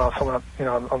can get one on someone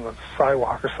on the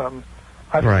sidewalk or something.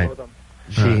 I don't know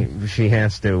them. She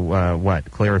has to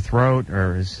clear her throat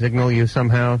or signal you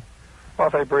somehow. Well,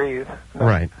 if they breathe. No,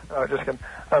 right. Just kidding.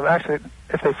 Actually,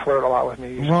 if they flirt a lot with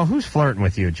me. Well, who's flirting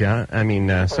with you, John? I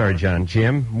mean, sorry, John.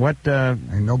 Jim, what?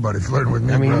 Ain't nobody flirting with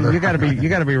me, I mean, brother. you got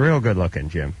to be real good looking,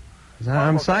 Jim.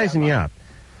 I'm sizing you up.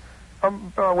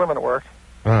 Women at work.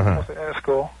 Mostly at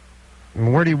school.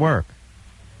 And where do you work?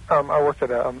 I work at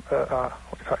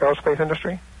aerospace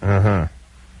industry.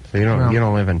 So you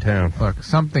don't live in town. Look,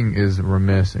 something is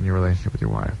remiss in your relationship with your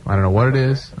wife. I don't know what it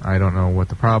is. I don't know what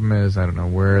the problem is. I don't know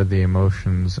where the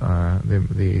emotions,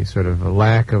 the sort of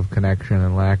lack of connection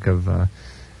and lack of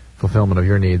fulfillment of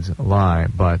your needs lie.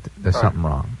 But there's something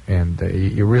wrong. And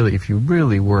if you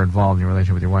really were involved in your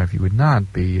relationship with your wife, you would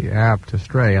not be apt to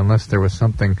stray unless there was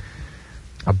something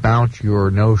about your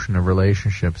notion of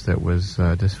relationships that was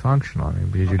dysfunctional. I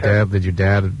mean, did your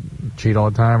dad cheat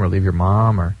all the time, or leave your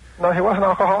mom, or? No, he was an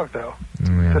alcoholic, though.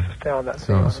 Yeah. Just to stay on that.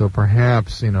 So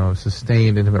perhaps,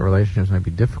 sustained intimate relationships might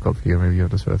be difficult for you. Maybe you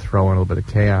have to sort of throw in a little bit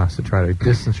of chaos to try to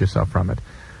distance yourself from it.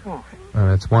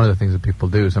 It's one of the things that people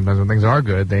do. Sometimes when things are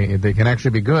good, they can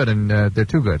actually be good, and they're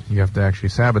too good. You have to actually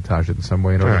sabotage it in some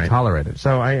way in order to tolerate it.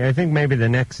 So I think maybe the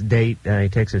next date he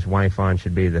takes his wife on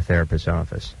should be the therapist's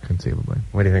office. Conceivably.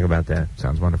 What do you think about that?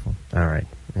 Sounds wonderful. All right.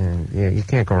 And yeah, you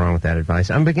can't go wrong with that advice.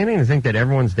 I'm beginning to think that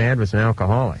everyone's dad was an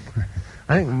alcoholic.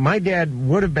 I think my dad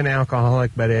would have been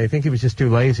alcoholic, but I think he was just too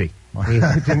lazy. He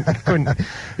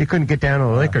couldn't get down to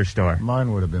the liquor store.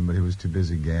 Mine would have been, but he was too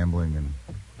busy gambling and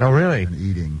really? And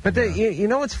eating. But you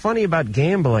know what's funny about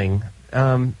gambling?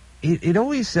 It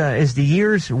always, as the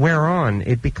years wear on,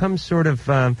 it becomes sort of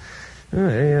an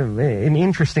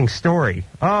interesting story.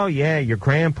 Oh, yeah, your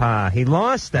grandpa, he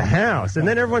lost the house. And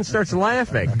then everyone starts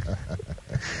laughing.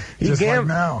 He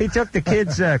took the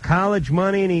kids' college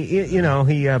money, and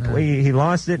he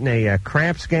lost it in a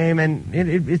craps game, and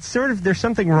it's sort of, there's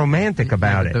something romantic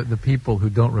about it. The people who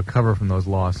don't recover from those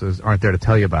losses aren't there to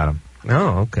tell you about them.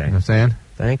 Oh, okay. You know what I'm saying?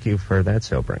 Thank you for that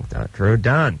sobering thought, Drew.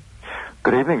 Don.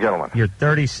 Good evening, gentlemen. You're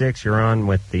 36. You're on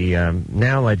with the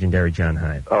now legendary John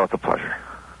Hiatt. Oh, it's a pleasure.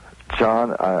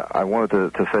 John, I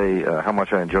wanted to say how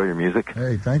much I enjoy your music.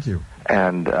 Hey, thank you.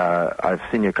 And I've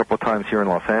seen you a couple of times here in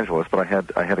Los Angeles, but I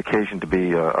had occasion to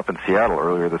be up in Seattle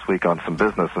earlier this week on some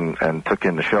business and took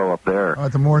in the show up there.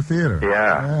 At the Moore Theater.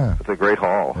 Yeah. It's a great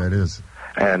hall. It is.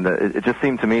 And it just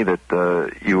seemed to me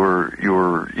that you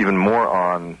were even more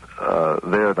on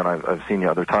there than I've seen you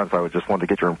other times. I just wanted to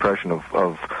get your impression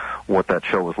of what that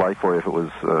show was like for you. If it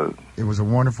was. It was a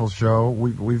wonderful show.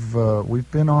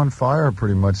 We've been on fire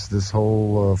pretty much this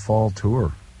whole fall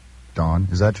tour. Don,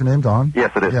 is that your name, Don?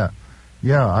 Yes, it is.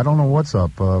 Yeah. I don't know what's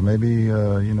up. Maybe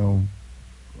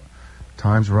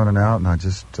time's running out, and I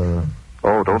just. Don't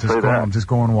say that. I'm just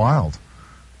going wild.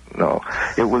 No,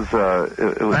 it was.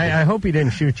 I hope you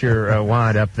didn't shoot your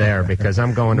wad up there, because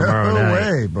I'm going tomorrow night. No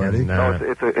way, buddy. And, no,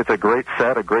 it's a great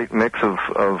set, a great mix of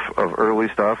early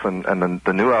stuff, and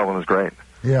the new album is great.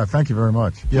 Yeah, thank you very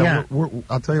much. Yeah.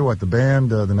 I'll tell you what, the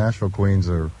band, the Nashville Queens,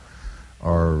 we've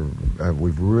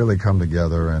really come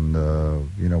together, and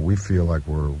we feel like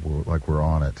we're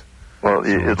on it. Well,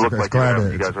 it looked like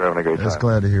you guys are having a great time. It's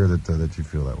glad to hear that you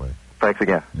feel that way. Thanks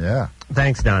again. Yeah.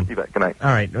 Thanks, Don. You bet. Good night.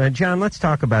 All right, John, let's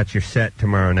talk about your set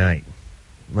tomorrow night.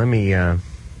 Let me, I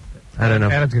don't know.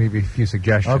 Adam's going to give you a few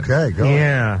suggestions. Okay, go.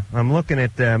 Yeah, I'm looking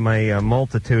at my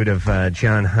multitude of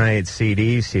John Hiatt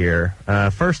CDs here.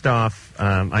 First off,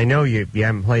 I know you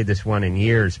haven't played this one in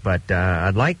years, but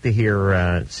I'd like to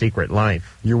hear Secret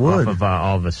Life. You would. Off of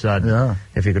All of a Sudden. Yeah.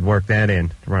 If you could work that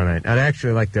in tomorrow night. I'd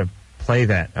actually like to play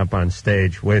that up on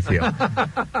stage with you.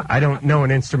 I don't know an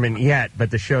instrument yet,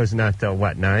 but the show's not till,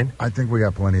 9? I think we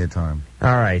got plenty of time. All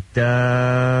right.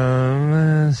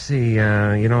 Let's see.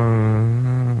 I'd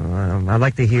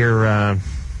like to hear...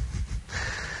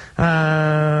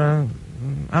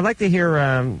 I'd like to hear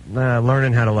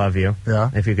Learning How to Love You. Yeah.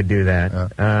 If you could do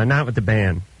that. Yeah. Not with the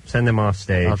band. Send them off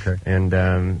stage. Okay.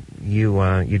 And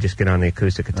you just get on the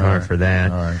acoustic guitar for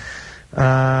that. All right.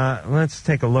 Let's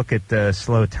take a look at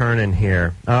Slow Turning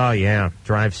here. Oh, yeah.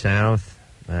 Drive South,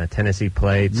 Tennessee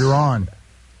Plates. You're on.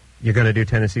 You're going to do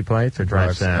Tennessee Plates or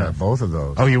Drive South? Both of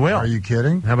those. Oh, you will? Are you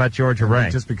kidding? How about Georgia Ray?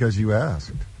 Just because you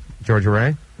asked. Georgia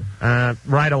Ray?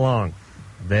 Ride Along.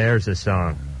 There's a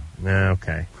song.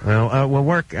 Okay. Well, we'll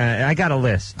work. I got a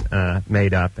list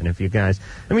made up, and if you guys...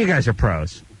 you guys are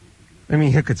pros.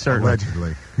 You could certainly...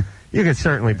 Allegedly. You could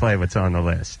certainly play what's on the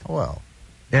list. Well...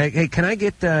 Hey, can I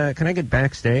get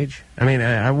backstage?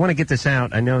 I want to get this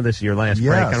out. I know this is your last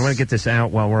break. I want to get this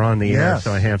out while we're on the air,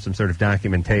 so I have some sort of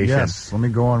documentation. Yes, let me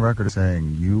go on record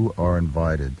saying you are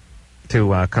invited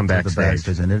to come backstage.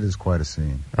 And it is quite a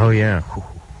scene. Oh yeah,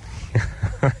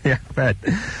 yeah, I bet.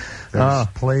 There's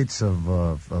plates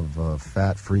of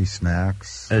fat-free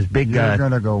snacks. There's big. You're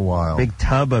gonna go wild. Big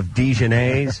tub of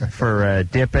Dijonnaise for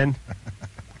dipping.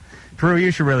 Drew,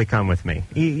 you should really come with me.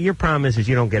 Your problem is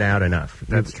you don't get out enough.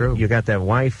 That's true. You got that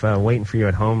wife waiting for you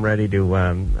at home, ready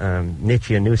to knit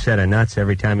you a new set of nuts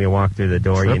every time you walk through the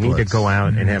door. Triplets. You need to go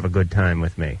out and have a good time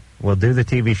with me. We'll do the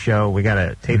TV show. We got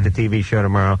to tape the TV show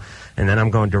tomorrow, and then I'm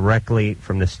going directly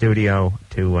from the studio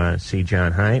to see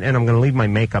John Hiatt, and I'm going to leave my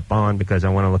makeup on because I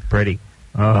want to look pretty.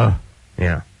 Yeah.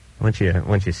 Once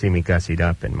you see me gussied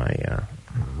up in my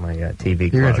TV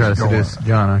clothes. You're going to try to seduce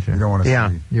John, aren't you? You don't want to see.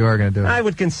 You are going to do it. I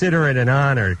would consider it an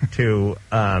honor to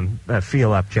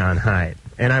feel up John Hiatt.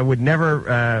 And I would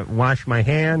never wash my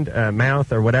hand,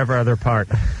 mouth, or whatever other part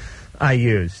I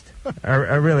used. I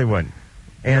really wouldn't.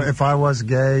 And if I was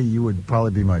gay, you would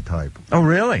probably be my type. Oh,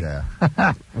 really? Yeah.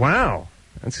 Wow.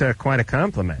 That's quite a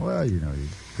compliment. Well,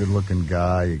 good-looking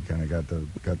guy. You kind of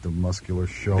got the muscular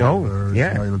shoulders. Oh,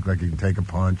 yeah. You know, you look like you can take a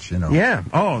punch. You know. Yeah.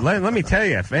 Oh, let me tell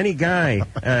you, if any guy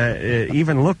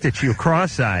even looked at you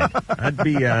cross-eyed,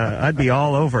 I'd be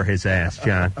all over his ass,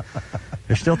 John.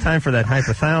 There's still time for that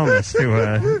hypothalamus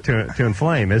to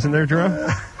inflame, isn't there, Drew?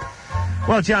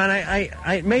 Well, John,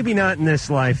 I maybe not in this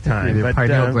lifetime, The but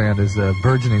pineal gland is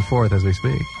burgeoning forth as we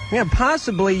speak. yeah,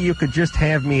 possibly you could just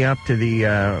have me up to the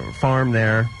farm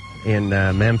there in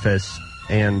Memphis,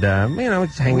 and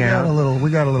just hang out.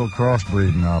 We got a little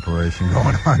crossbreeding operation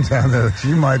going on down there that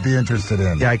you might be interested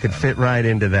in. Yeah, I could fit right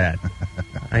into that.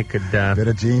 I could bit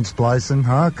of gene splicing,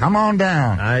 huh? Come on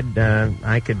down.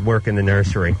 I could work in the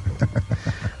nursery.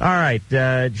 All right,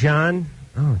 John.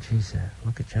 Oh, jeez,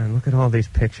 look at John. Look at all these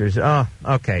pictures. Oh,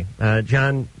 okay.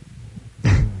 John,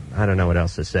 I don't know what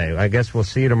else to say. I guess we'll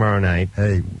see you tomorrow night.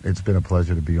 Hey, it's been a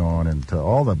pleasure to be on. And to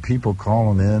all the people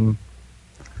calling in,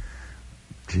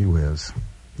 gee whiz.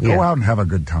 Yeah. Go out and have a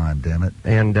good time, damn it.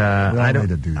 And I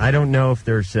don't know if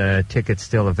there's tickets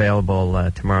still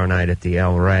available tomorrow night at the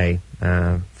El Rey.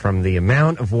 From the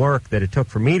amount of work that it took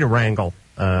for me to wrangle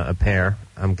a pair,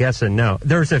 I'm guessing no.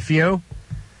 There's a few.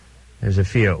 There's a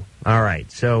few. All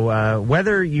right. So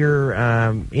whether you're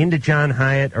into John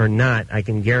Hiatt or not, I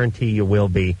can guarantee you will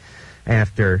be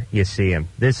after you see him.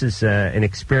 This is an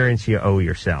experience you owe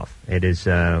yourself. It is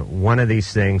one of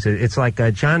these things. It's like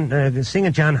seeing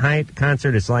a John Hiatt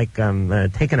concert is like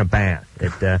taking a bath.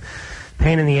 It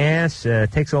pain in the ass,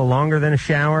 takes a little longer than a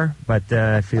shower, but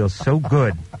it feels so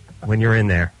good when you're in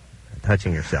there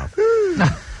touching yourself.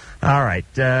 All right.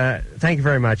 Thank you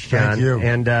very much, John. Thank you.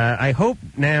 And I hope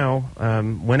now,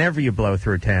 whenever you blow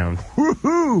through town,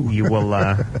 you will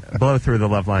blow through the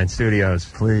Loveline Studios.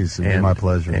 Please, it'll be my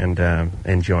pleasure.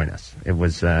 And join us. It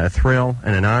was a thrill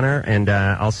and an honor. And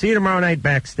I'll see you tomorrow night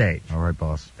backstage. All right,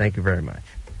 boss. Thank you very much.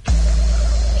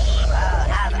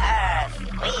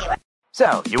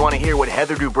 So, you want to hear what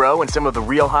Heather Dubrow and some of the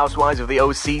Real Housewives of the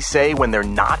OC say when they're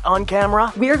not on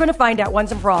camera? We are going to find out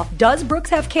once and for all, does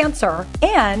Brooks have cancer?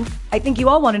 And I think you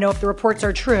all want to know if the reports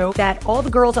are true that all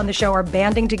the girls on the show are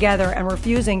banding together and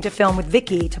refusing to film with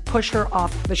Vicky to push her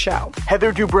off the show.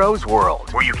 Heather Dubrow's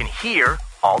World, where you can hear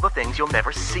all the things you'll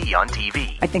never see on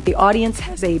TV. I think the audience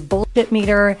has a bullshit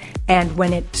meter, and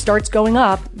when it starts going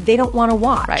up, they don't want to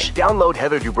watch. Right. Download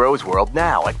Heather Dubrow's World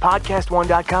now at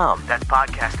podcastone.com. That's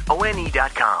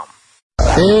podcastone.com.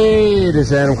 Hey, it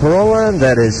is Adam Carolla.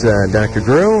 That is Dr.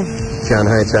 Drew. John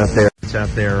Hiatt's out there. It's out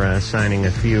there signing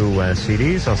a few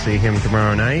CDs. I'll see him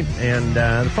tomorrow night. And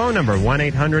the phone number,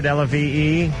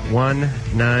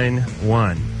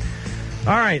 1-800-LOVE-191.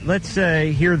 All right, let's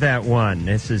hear that one.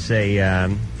 This is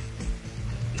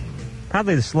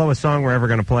probably the slowest song we're ever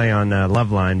going to play on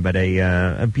Loveline, but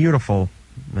a beautiful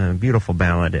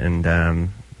ballad. And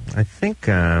I think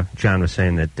John was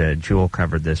saying that Jewel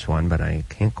covered this one, but I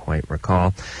can't quite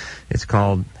recall. It's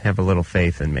called Have a Little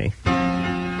Faith in Me.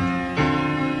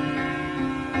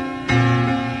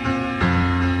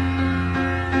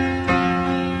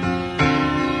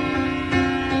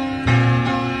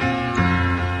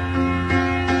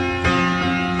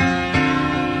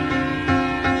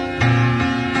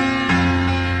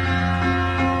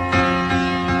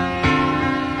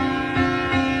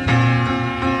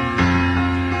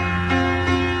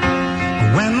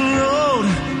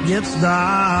 Gets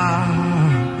dark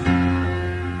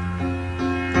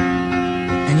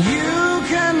and you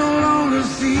can no longer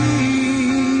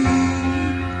see,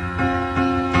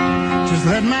 just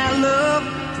let my love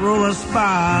throw a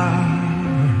spark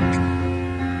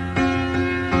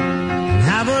and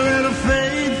have a little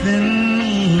faith in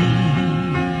me.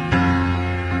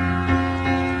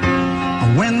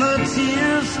 When the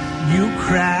tears you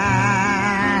cry,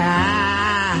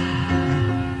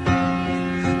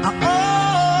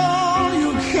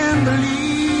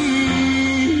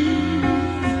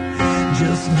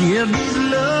 give these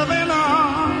loving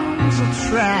arms a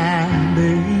try,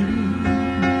 baby,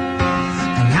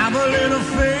 and have a little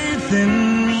faith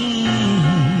in me,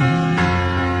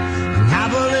 and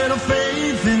have a little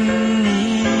faith in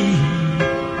me,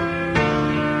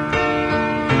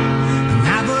 and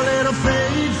have a little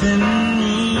faith in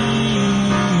me,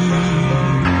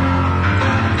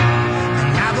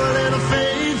 and have a little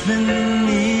faith in me.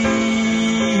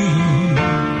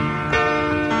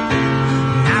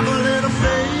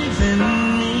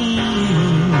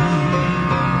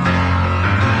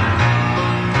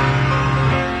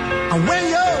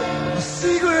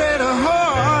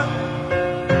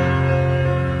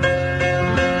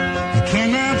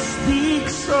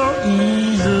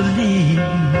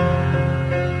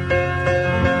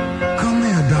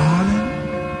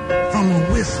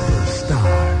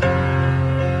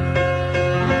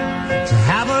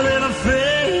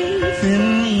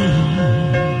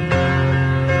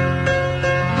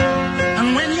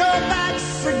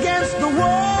 the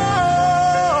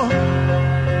world.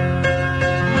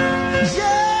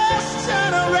 Just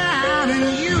turn around and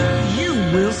you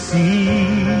will see.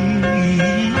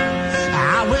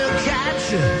 I will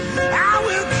catch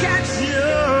you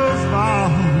fall,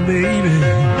 baby.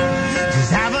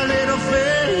 Just have a little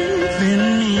faith in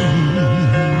me.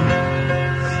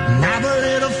 Have a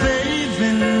little faith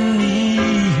in me.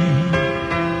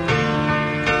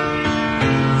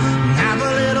 Have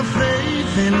a little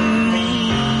faith in me.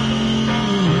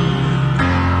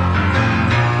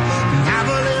 Have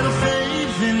a little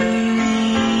faith in me.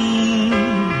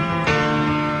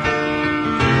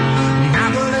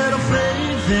 Have a little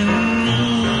faith in me.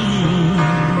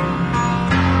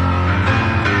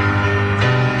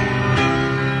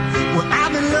 Well,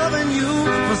 I've been loving you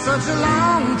for such a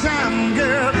long time,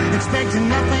 girl, expecting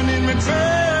nothing in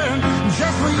return,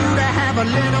 just for you to have a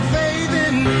little faith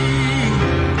in me.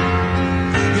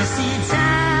 You see,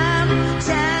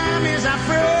 time is our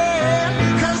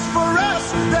friend, 'cause for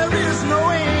us there is no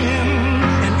end,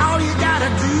 and all you gotta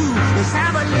do is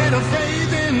have a little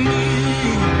faith in me.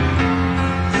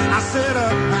 I said, I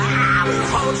will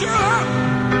hold you up.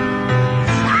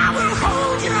 I will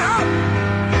hold you up.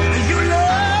 Your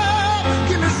love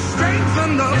give me strength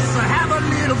enough to have a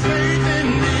little faith in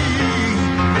me.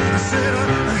 I said,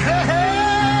 hey,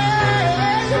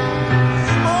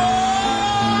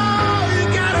 all you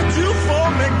gotta do for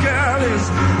me, girl, is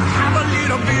have a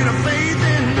little bit of faith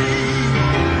in me.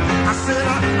 I said,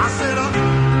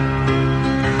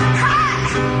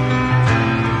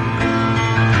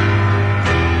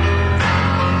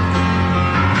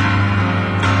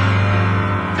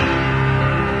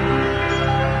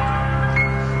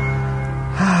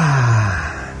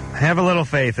 Have a little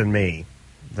faith in me.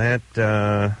 That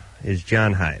is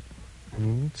John Hiatt.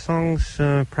 The song's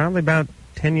probably about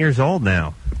 10 years old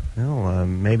now. Well,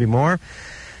 maybe more.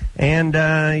 And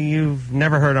you've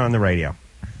never heard it on the radio.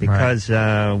 Because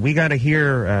we got to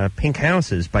hear Pink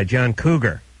Houses by John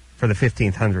Cougar for the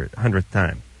 1,500th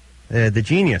time. The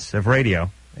genius of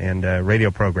radio and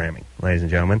radio programming, ladies and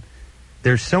gentlemen.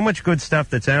 There's so much good stuff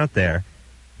that's out there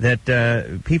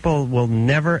that people will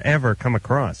never, ever come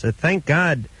across. Thank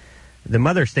God the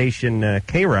mother station,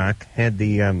 K-Rock, had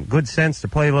the good sense to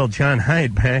play a little John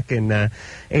Hiatt back in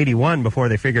 81 before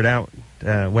they figured out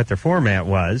what their format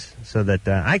was, so that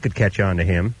I could catch on to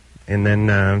him, and then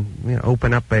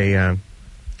open up a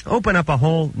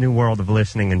whole new world of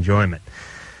listening enjoyment.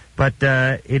 But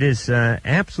it is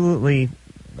absolutely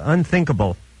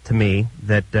unthinkable to me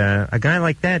that a guy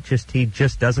like that he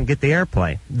just doesn't get the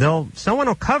airplay. Someone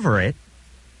will cover it,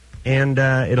 and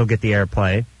it'll get the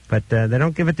airplay, but they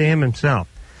don't give it to him himself.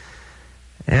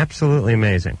 Absolutely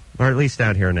amazing, or at least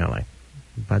out here in L.A.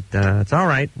 But it's all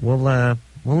right. We'll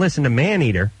listen to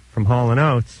Maneater from Hall &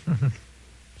 Oates,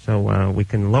 so we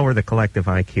can lower the collective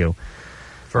IQ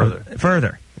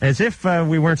further. As if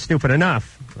we weren't stupid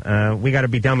enough, we got to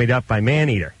be dummied up by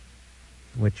Maneater,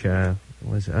 which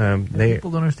was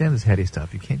people don't understand this heady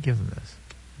stuff. You can't give them this.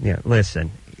 Yeah,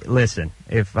 listen.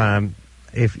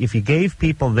 If you gave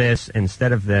people this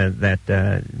instead of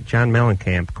that John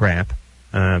Mellencamp crap,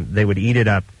 they would eat it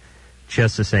up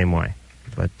just the same way.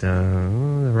 But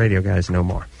the radio guys know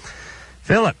more.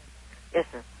 Philip. Yes,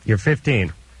 sir. You're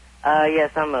 15.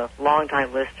 Yes, I'm a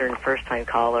long-time listener and first-time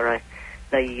caller. I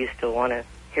know you used to want to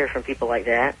hear from people like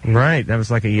that. Right, that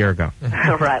was like a year ago.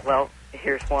 Right, well,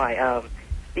 here's why.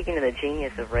 Speaking of the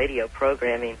genius of radio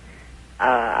programming,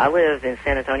 I live in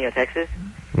San Antonio, Texas.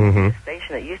 Mm-hmm. The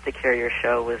station that used to carry your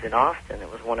show was in Austin.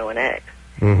 It was 101X.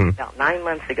 Mm-hmm. About 9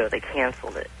 months ago, they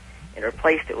canceled it and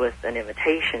replaced it with an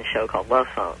imitation show called Love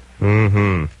Phone.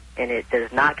 Mm-hmm. And it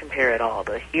does not compare at all.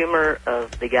 The humor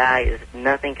of the guy is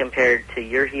nothing compared to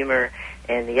your humor,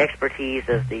 and the expertise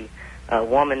of the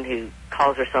woman who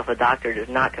calls herself a doctor does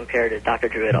not compare to Dr.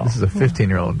 Drew at all. This is a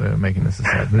 15-year-old making this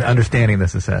assessment, understanding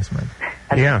this assessment.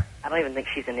 Yeah. I don't even think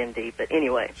she's an MD, but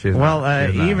anyway.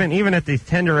 Well, even at the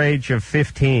tender age of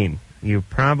 15, you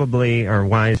probably are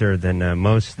wiser than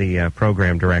most of the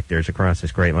program directors across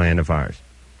this great land of ours.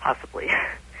 Possibly.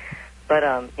 But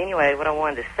anyway, what I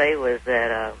wanted to say was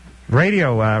that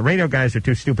radio guys are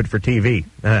too stupid for TV.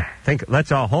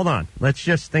 Hold on. Let's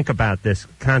just think about this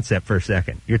concept for a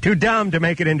second. You're too dumb to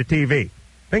make it into TV.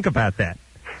 Think about that.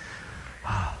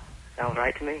 Sounds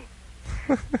right to me.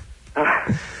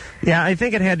 Yeah, I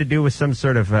think it had to do with some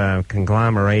sort of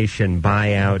conglomeration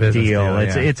buyout deal.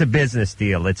 It's a business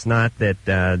deal. It's not that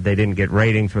they didn't get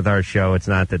ratings with our show. It's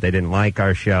not that they didn't like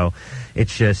our show.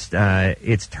 It's just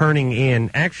it's turning in.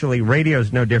 Actually,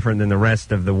 radio's no different than the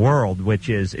rest of the world, which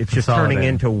is it's just turning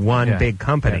into one big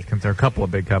company. Yeah, there are a couple of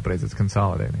big companies. It's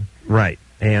consolidating. Right.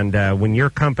 And when your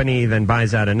company then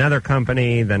buys out another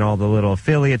company, then all the little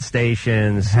affiliate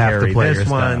stations Have to carry play this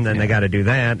your one, stuff, then they got to do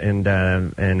that.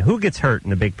 And who gets hurt in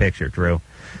the big picture, Drew?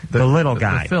 The little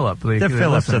guy. The Phillip. The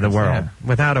Phillips of the listeners, world, yeah.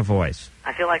 without a voice.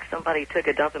 I feel like somebody took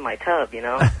a dump in my tub, you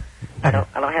know? I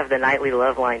don't have the nightly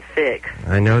love line fix.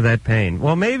 I know that pain.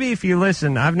 Well, maybe if you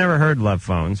listen, I've never heard love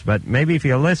phones, but maybe if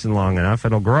you listen long enough,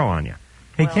 it'll grow on you.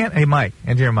 Hey, Mike,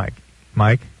 engineer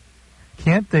Mike,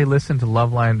 can't they listen to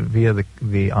Loveline via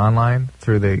the online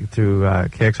through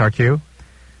KXRQ?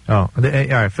 Oh, all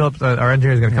right. Philip, our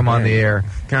engineer is going to come on the air.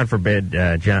 God forbid,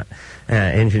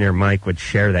 Engineer Mike would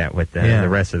share that with the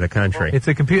rest of the country. It's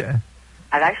a computer.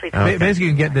 I've actually basically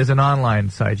you can get. There's an online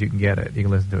site you can get it. You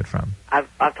can listen to it from.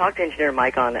 I've talked to Engineer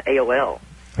Mike on AOL.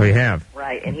 Oh, you have?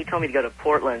 Right, and he told me to go to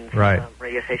Portland's Right.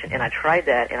 Radio station, and I tried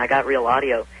that, and I got real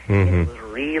audio, Mm-hmm. and it was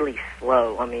really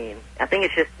slow. I mean, I think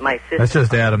it's just my system. That's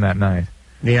just Adam that night.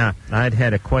 Yeah, I'd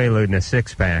had a Quaalude and a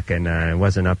six-pack, and I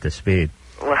wasn't up to speed.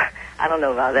 Well, I don't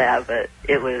know about that, but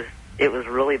it was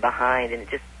really behind, and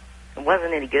it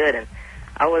wasn't any good. And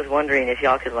I was wondering if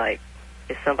y'all could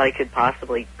if somebody could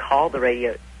possibly call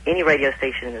any radio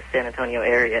station in the San Antonio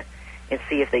area, and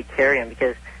see if they carry them,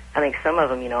 because I think some of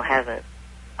them, haven't.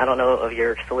 I don't know of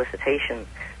your solicitation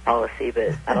policy,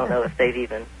 but I don't know if they've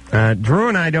even. Drew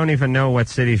and I don't even know what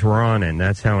cities we're on in.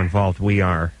 That's how involved we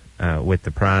are with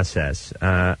the process.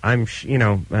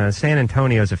 San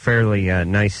Antonio is a fairly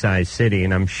nice-sized city,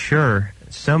 and I'm sure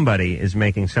somebody is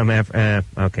making some effort.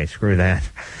 Okay, screw that.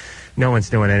 No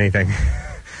one's doing anything.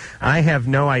 I have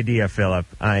no idea, Philip.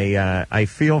 I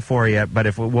feel for you, but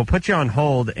if we'll put you on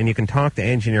hold, and you can talk to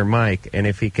Engineer Mike, and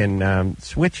if he can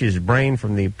switch his brain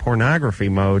from the pornography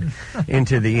mode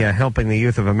into the helping the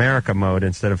youth of America mode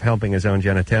instead of helping his own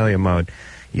genitalia mode,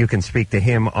 you can speak to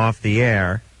him off the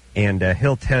air, and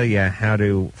he'll tell you how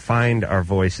to find our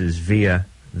voices via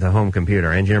the home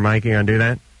computer. Engineer Mike, you gonna do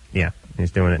that? Yeah,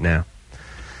 he's doing it now.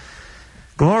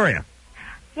 Gloria.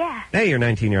 Yeah. Hey, you're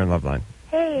 19. You're on Loveline.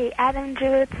 Hey, Adam,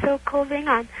 Drew, it's so cool being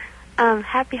on.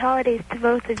 Happy holidays to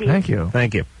both of you. Thank you.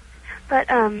 Thank you.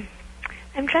 But I'm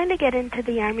trying to get into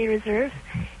the Army Reserves,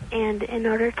 and in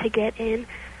order to get in,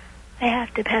 I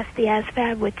have to pass the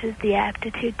ASVAB, which is the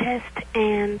aptitude test,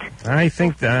 and... I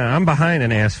think I'm behind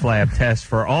an ASVAB test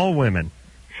for all women.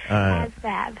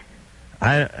 ASVAB.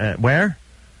 Where?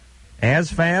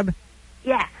 ASVAB?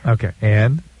 Yeah. Okay,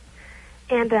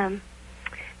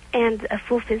 and a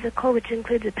full physical, which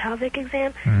includes a pelvic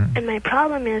exam. Mm-hmm. And my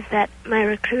problem is that my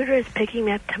recruiter is picking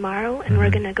me up tomorrow, and we're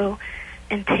going to go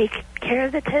and take care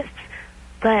of the tests.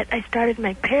 But I started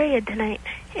my period tonight,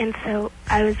 and so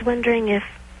I was wondering if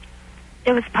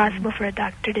it was possible for a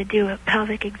doctor to do a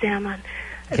pelvic exam on...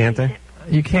 Can't they?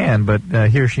 You can, but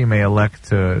he or she may elect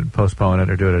to postpone it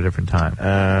or do it at a different time.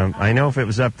 I know if it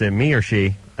was up to me or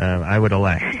she, I would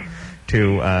elect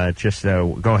to just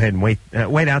go ahead and wait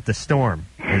out the storm,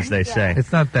 as they say.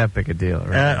 It's not that big a deal,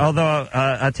 right? Although,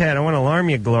 I'll tell you, I don't want to alarm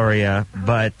you, Gloria,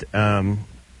 but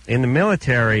in the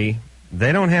military,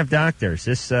 they don't have doctors.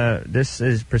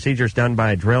 This procedure's done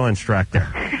by a drill instructor.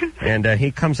 And he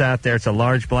comes out there, it's a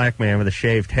large black man with a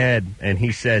shaved head, and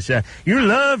he says, you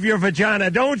love your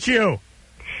vagina, don't you?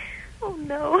 Oh,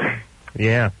 no.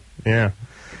 Yeah.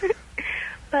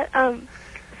 But,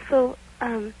 also,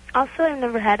 I've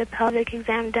never had a pelvic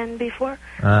exam done before,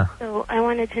 so I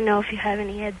wanted to know if you have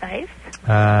any advice.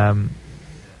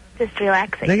 Just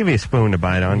relaxing. They give you a spoon to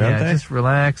bite on, don't they? Just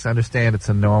relax. Understand it's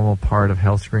a normal part of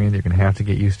health screening. You're going to have to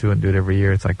get used to it and do it every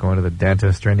year. It's like going to the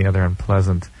dentist or any other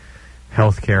unpleasant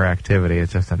healthcare activity.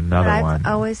 It's just another one.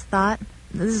 I've always thought,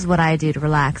 this is what I do to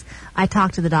relax. I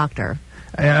talk to the doctor.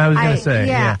 I was going to say,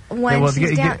 yeah.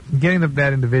 Getting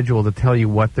that individual to tell you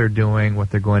what they're doing, what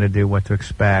they're going to do, what to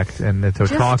expect, and to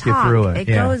talk you through it.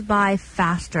 It goes by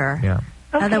faster. Yeah.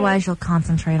 Okay. Otherwise, you'll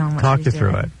concentrate on what talk she's you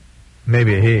doing. through it.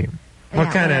 Maybe a he.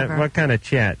 What kind of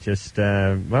chat? Just boy,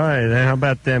 how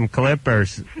about them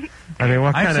clippers? I mean,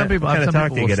 what kind of talk do you get into? Some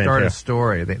people will start a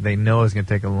story. They know it's going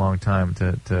to take a long time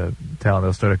to tell.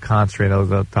 They'll start to concentrate.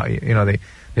 They'll talk,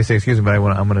 they say, excuse me, but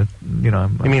I'm going to, you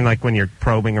mean like when you're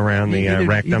probing around the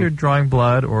rectum? Either drawing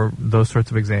blood or those sorts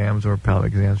of exams or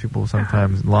pelvic exams. People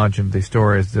sometimes launch into these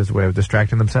stories as a way of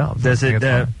distracting themselves. Does it?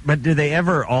 But do they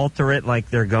ever alter it? Like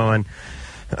they're going,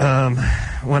 when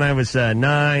I was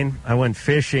 9, I went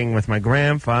fishing with my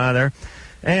grandfather.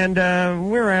 And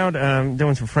we were out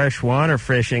doing some freshwater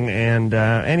fishing, and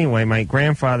anyway, my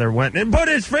grandfather went and put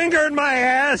his finger in my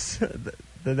ass.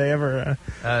 Did they ever?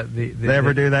 They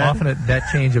ever do that? Often that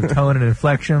change of tone and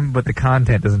inflection, but the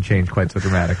content doesn't change quite so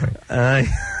dramatically. I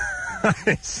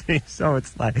see. So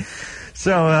it's like,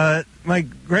 my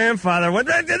grandfather went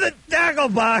back to the tackle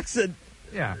box and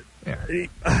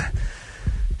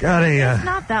Got a. It's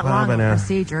not that long a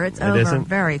procedure. It's over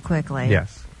very quickly.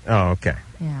 Yes. Oh, okay.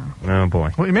 Yeah. Oh boy.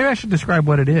 Well, maybe I should describe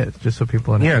what it is, just so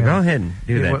people understand. Yeah, go ahead and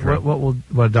do that.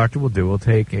 What a doctor will do, will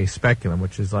take a speculum,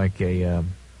 which is like a.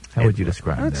 How would you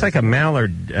describe it? It's like a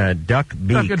mallard duck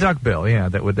beak. A duck bill, yeah,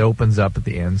 that opens up at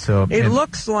the end. So it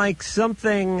looks like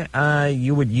something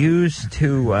you would use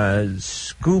to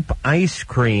scoop ice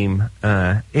cream.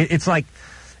 It's like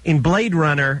in Blade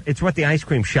Runner. It's what the ice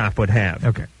cream shop would have.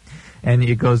 Okay. And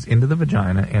it goes into the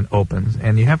vagina and opens,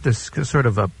 and you have to sort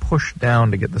of push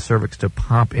down to get the cervix to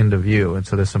pop into view, and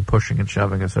so there's some pushing and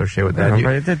shoving associated with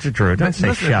that. That's true. Don't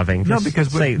say shoving. No,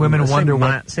 because women wonder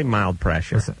what... Say mild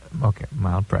pressure. Listen, okay,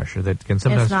 mild pressure. That can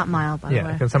sometimes... It's not mild, by the way.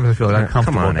 Yeah, can sometimes feel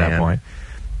uncomfortable at that point.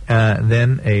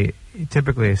 Then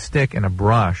typically a stick and a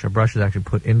brush. A brush is actually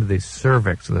put into the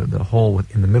cervix, the hole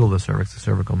in the middle of the cervix, the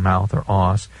cervical mouth or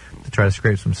os, to try to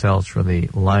scrape some cells from the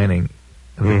lining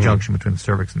of the junction between the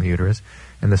cervix and the uterus,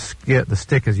 and the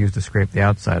stick is used to scrape the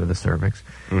outside of the cervix,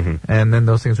 and then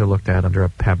those things are looked at under a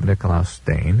Papa-Nicolau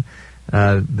stain.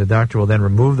 The doctor will then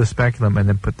remove the speculum and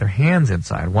then put their hands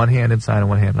inside, one hand inside and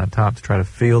one hand on top, to try to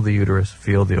feel the uterus,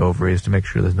 feel the ovaries, to make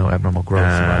sure there's no abnormal growth.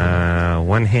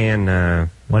 One hand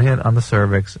on the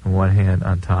cervix and one hand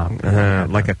on top.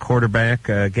 Like a quarterback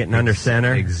getting under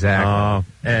center? Exactly.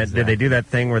 Did they do that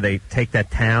thing where they take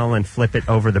that towel and flip it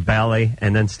over the belly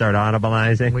and then start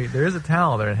audibilizing? There is a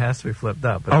towel there. It has to be flipped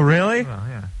up. Oh, really? Well,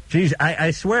 yeah. Geez,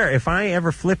 I swear, if I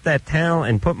ever flipped that towel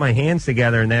and put my hands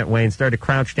together in that way and started to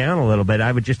crouch down a little bit,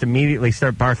 I would just immediately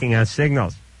start barking out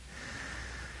signals.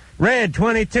 Red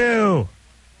 22!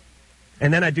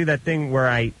 And then I do that thing where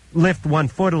I lift one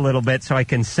foot a little bit so I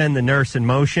can send the nurse in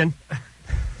motion.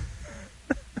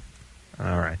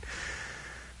 All right.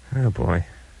 Oh, boy.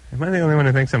 Am I the only one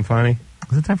who thinks I'm funny?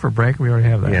 Is it time for a break? We already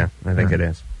have that. Yeah, I think it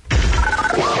is.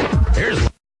 Here's...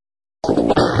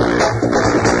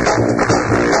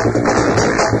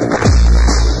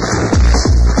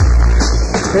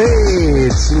 Hey,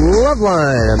 it's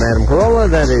Loveline. I'm Adam Carolla.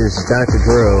 That is Dr.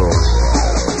 Drew.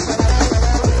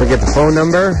 Forget the phone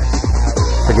number.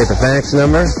 Forget the fax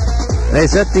number. Hey,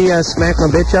 is that the Smack My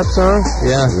Bitch Up song?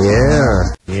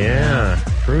 Yeah.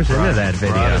 Cruise into that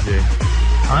video.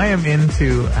 I am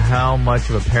into how much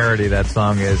of a parody that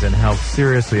song is and how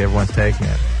seriously everyone's taking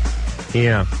it.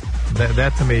 Yeah.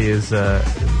 That to me is,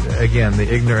 again,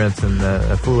 the ignorance and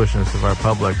the foolishness of our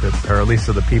public, or at least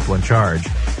of the people in charge,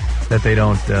 that they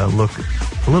don't look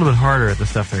a little bit harder at the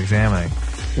stuff they're examining.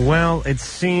 Well, it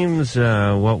seems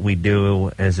what we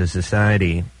do as a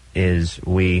society is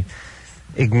we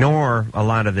ignore a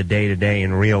lot of the day-to-day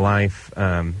and real-life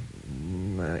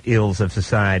ills of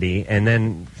society, and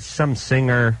then some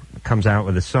singer comes out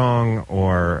with a song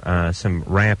or some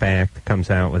rap act comes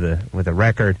out with a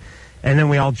record, and then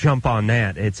we all jump on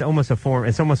that. It's almost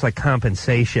it's almost like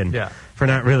compensation for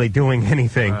not really doing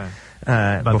anything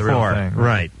about before. The real thing,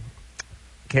 right.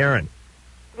 Karen.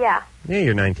 Yeah. Yeah,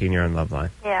 you're 19. You're on Loveline.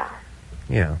 Yeah.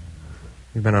 Yeah.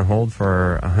 You've been on hold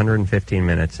for 115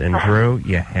 minutes, and Drew,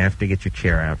 you have to get your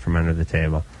chair out from under the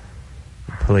table,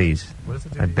 please. What does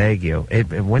it do? I beg you.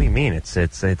 What do you mean? It's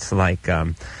like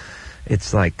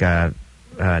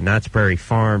Knott's Berry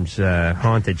Farm's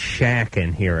haunted shack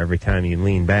in here every time you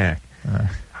lean back.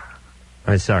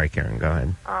 Sorry, Karen. Go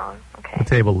ahead. Oh, okay. The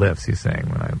table lifts. He's saying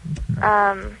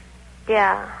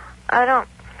Yeah. I don't.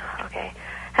 Okay.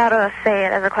 How to say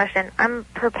it as a question? I'm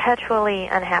perpetually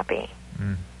unhappy.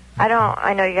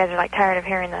 I know you guys are like tired of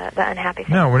hearing the unhappy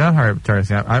thing. No, we're not tired of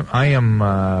saying. I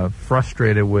am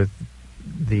frustrated with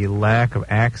the lack of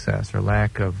access or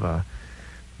lack of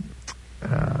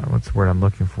what's the word I'm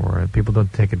looking for? People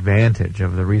don't take advantage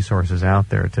of the resources out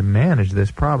there to manage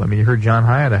this problem. I mean, you heard John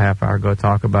Hiatt a half hour ago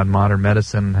talk about modern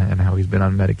medicine and how he's been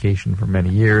on medication for many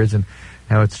years and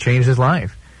how it's changed his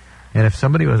life. And if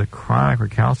somebody with a chronic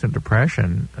recalcitrant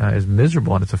depression is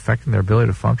miserable and it's affecting their ability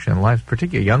to function in life,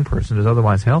 particularly a young person who's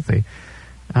otherwise healthy.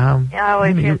 I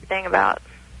always hear the thing about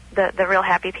the real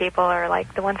happy people are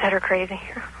like the ones that are crazy.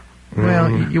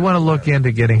 Well, you want to look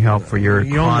into getting help for your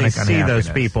You chronic only see unhappiness.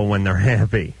 those people when they're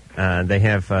happy. They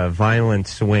have violent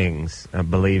swings,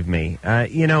 believe me.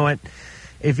 You know what?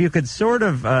 If you could sort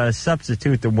of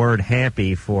substitute the word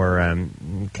happy for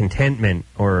contentment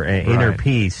or inner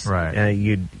peace, that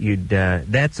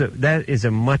is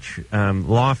a much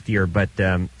loftier but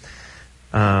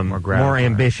more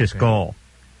ambitious goal.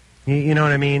 You know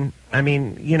what I mean? I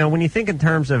mean, you know, when you think in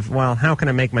terms of, well, how can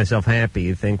I make myself happy?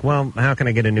 You think, well, how can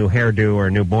I get a new hairdo or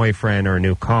a new boyfriend or a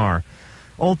new car?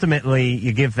 Ultimately,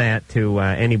 you give that to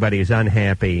anybody who's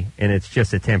unhappy, and it's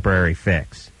just a temporary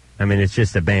fix. I mean, it's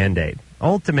just a Band-Aid.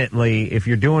 ultimately, if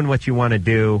you're doing what you want to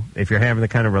do, if you're having the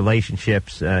kind of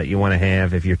relationships you want to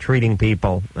have, if you're treating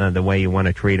people the way you want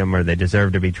to treat them or they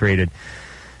deserve to be treated,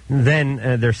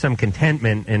 then there's some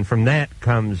contentment, and from that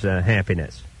comes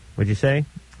happiness. Would you say?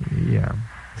 Yeah.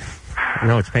 I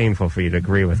know it's painful for you to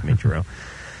agree with me, Drew.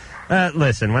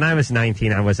 Listen, when I was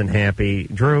 19, I wasn't happy.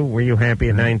 Drew, were you happy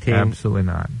at 19? Absolutely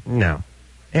not. No.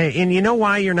 And you know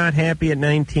why you're not happy at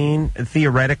 19,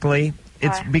 theoretically?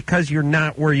 It's because you're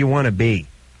not where you want to be.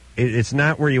 It's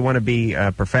not where you want to be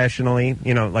professionally,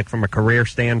 like from a career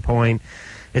standpoint.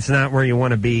 It's not where you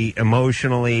want to be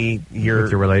emotionally.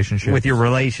 With your relationships. With your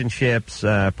relationships,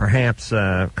 perhaps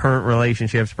current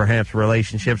relationships, perhaps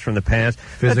relationships from the past.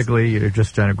 Physically, you're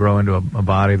just trying to grow into a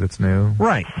body that's new.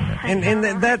 Right. And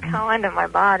that go into my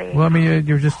body. Well, I mean,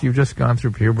 you've just gone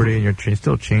through puberty, and you're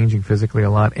still changing physically a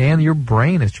lot, and your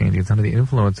brain is changing. It's under the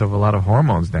influence of a lot of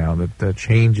hormones now that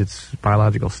change its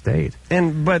biological state.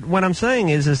 But what I'm saying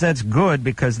is that's good,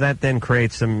 because that then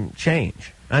creates some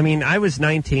change. I mean, I was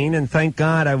 19, and thank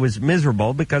God I was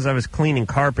miserable because I was cleaning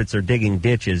carpets or digging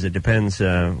ditches. It depends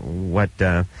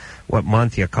what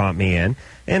month you caught me in.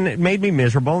 And it made me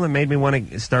miserable, and it made me want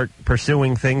to start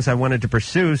pursuing things I wanted to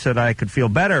pursue so that I could feel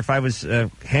better. If I was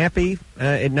happy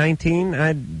at 19,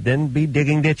 I'd then be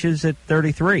digging ditches at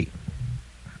 33.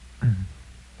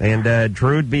 And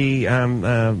Drew would be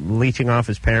leeching off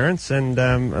his parents and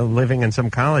living in some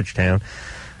college town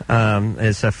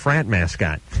as a frat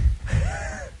mascot.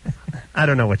 I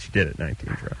don't know what you did at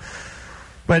 19, Drew.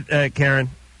 But, Karen,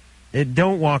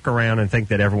 don't walk around and think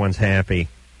that everyone's happy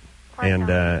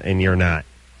and you're not.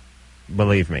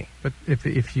 Believe me. But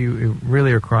if you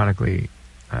really are chronically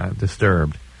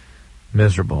disturbed,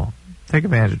 miserable, take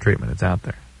advantage of treatment. It's out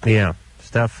there. Yeah,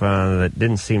 stuff that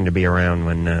didn't seem to be around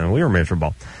when we were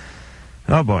miserable.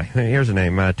 Oh, boy. Here's a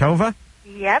name. Tova?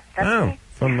 Yep, that's me.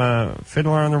 From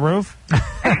Fiddler on the Roof?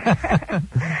 I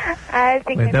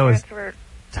think my parents were...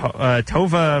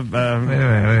 Tova. Wait a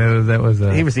minute, that was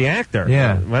he was the actor.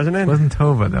 Yeah, wasn't it? It wasn't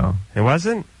Tova though. It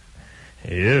wasn't.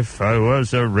 If I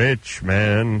was a rich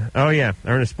man. Oh yeah,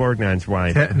 Ernest Borgnine's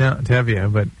wife.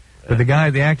 Tevye, but the guy,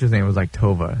 the actor's name was like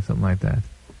Tova, something like that.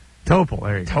 Topol.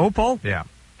 There you go. Topol? Yeah.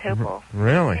 Topol.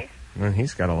 Really? Okay. Well,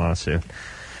 he's got a lawsuit.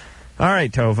 All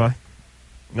right, Tova.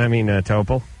 I mean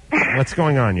Topol. What's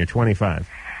going on? You're 25.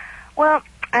 Well,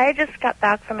 I just got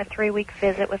back from a 3-week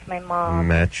visit with my mom.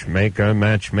 Matchmaker,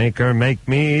 matchmaker, make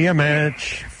me a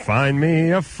match. Find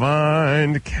me a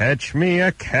find. Catch me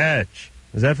a catch.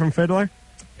 Is that from Fiddler?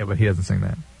 Yeah, but he doesn't sing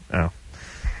that. Oh.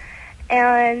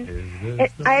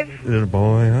 And I've Little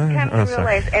boy, come to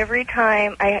realize every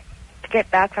time I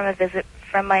get back from a visit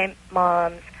from my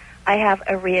mom's, I have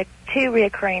two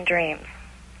reoccurring dreams.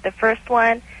 The first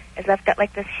one is I've got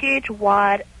like this huge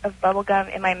wad of bubble gum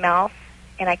in my mouth,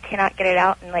 and I cannot get it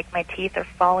out, and like my teeth are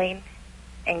falling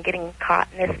and getting caught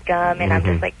in this gum, and I'm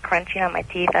just like crunching on my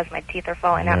teeth as my teeth are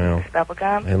falling out of this bubble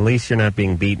gum. At least you're not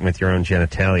being beaten with your own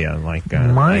genitalia like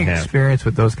my experience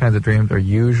with those kinds of dreams are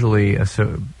usually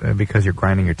because you're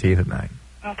grinding your teeth at night.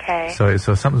 Okay. So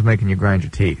something's making you grind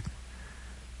your teeth.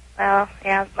 Well,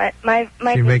 yeah, my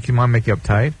your mom make you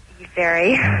uptight?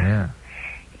 Very. Oh, yeah.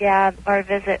 Yeah, our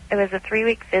visit, it was a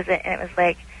 3-week visit, and it was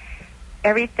like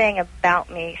everything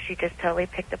about me, she just totally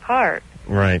picked apart.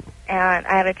 Right. And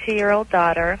I have a 2-year-old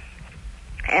daughter,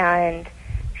 and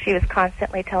she was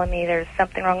constantly telling me there's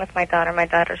something wrong with my daughter. My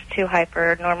daughter's too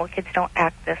hyper. Normal kids don't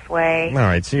act this way. All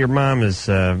right, so your mom is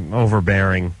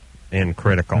overbearing and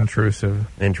critical. Intrusive.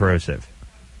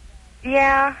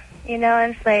 Yeah,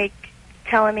 and it's like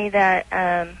telling me that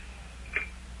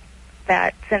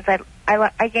that since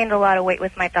I gained a lot of weight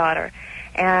with my daughter,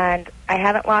 and I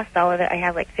haven't lost all of it. I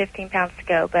have like 15 pounds to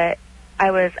go, but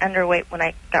I was underweight when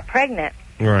I got pregnant.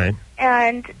 Right.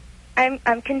 And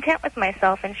I'm content with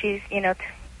myself, and she's,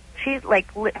 she's like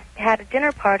had a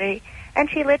dinner party, and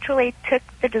she literally took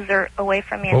the dessert away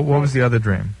from me. What was the other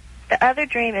dream? The other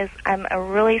dream is I'm a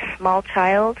really small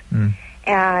child,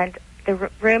 and the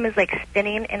room is like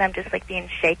spinning, and I'm just like being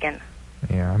shaken.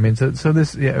 Yeah, I mean, so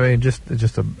this, yeah, I mean, just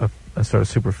a sort of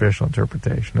superficial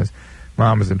interpretation is,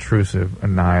 mom is intrusive,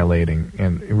 annihilating,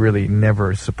 and really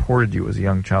never supported you as a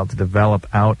young child to develop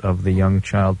out of the young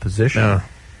child position.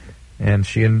 And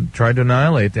she tried to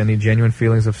annihilate any genuine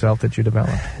feelings of self that you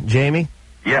developed. Jamie?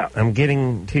 Yeah. I'm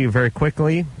getting to you very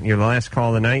quickly. You're the last call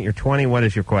of the night. You're 20. What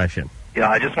is your question? Yeah,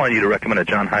 I just wanted you to recommend a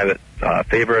John Hiatt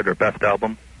favorite or best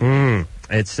album.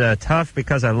 It's tough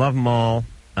because I love them all.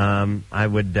 I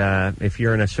would, if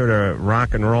you're in a sort of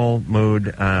rock and roll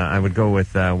mood, I would go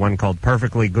with one called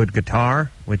Perfectly Good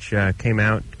Guitar, which came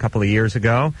out a couple of years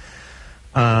ago.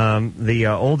 The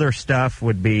older stuff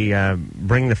would be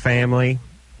Bring the Family,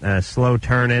 Slow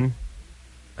Turning.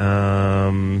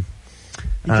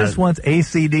 He just wants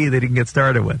ACD that he can get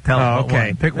started with. Tell him okay.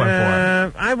 one. Pick one for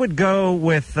him. I would go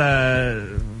with,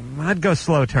 I'd go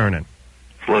Slow Turning.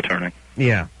 Slow Turning.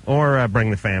 Yeah, or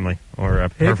Bring the Family. Or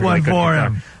Pick one for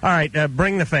him. All right,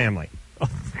 Bring the Family.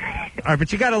 All right,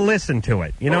 but you got to listen to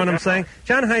it. You know what I'm saying?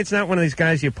 John Haitt's not one of these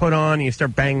guys you put on and you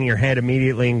start banging your head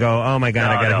immediately and go, oh, my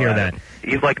God, I got to hear that.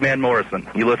 He's like Van Morrison.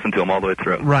 You listen to him all the way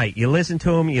through. Right. You listen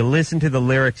to him. You listen to the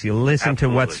lyrics. You listen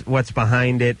Absolutely. to what's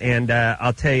behind it. And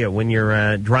I'll tell you, when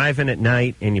you're driving at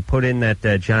night and you put in that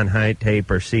John Haitt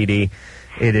tape or CD,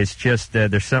 it is just,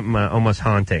 there's something almost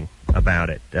haunting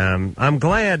about it. I'm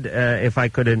glad if I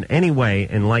could in any way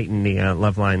enlighten the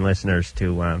Loveline listeners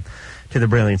to the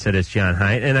brilliance that is John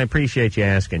Haitt, and I appreciate you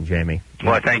asking, Jamie.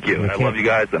 Well, thank you. I love you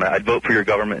guys, and I'd vote for your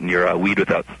government and your weed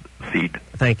without seed.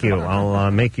 Thank you. I'll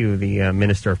make you the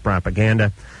Minister of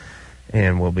Propaganda,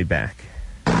 and we'll be back.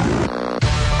 Ernie,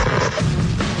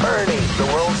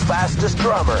 the world's fastest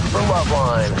drummer for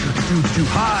Loveline. Too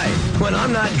high. When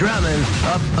I'm not drumming,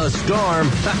 up a storm.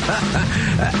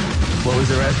 What was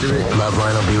the rest of it?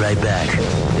 Loveline will be right back.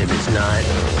 If it's not,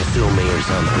 sue me or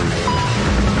something.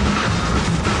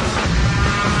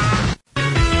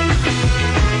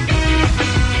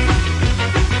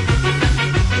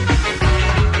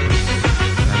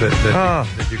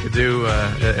 That you could do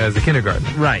as a kindergartner.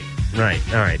 Right. All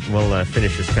right. We'll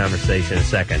finish this conversation in a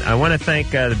second. I want to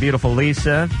thank the beautiful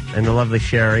Lisa and the lovely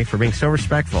Sherry for being so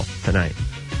respectful tonight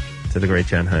to the great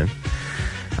John Haitt.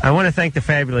 I want to thank the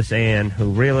fabulous Ann,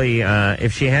 who really,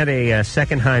 if she had a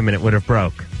second hymen, it would have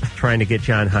broke trying to get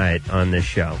John Haitt on this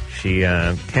show. She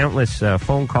countless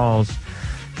phone calls,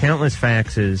 countless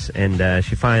faxes, and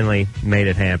she finally made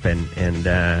it happen.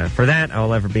 And for that,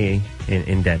 I'll ever be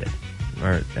indebted.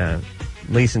 Or at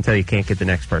least until you can't get the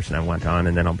next person I want on,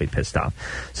 and then I'll be pissed off.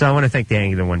 So I want to thank the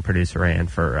Angular One producer, Ann,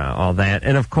 for all that.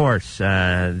 And, of course,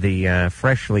 the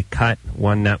freshly cut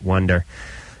One Nut Wonder,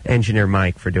 Engineer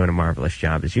Mike, for doing a marvelous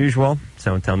job as usual.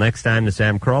 So until next time, this is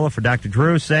Adam Carolla for Dr.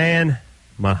 Drew saying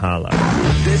mahalo.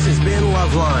 This has been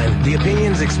Loveline. The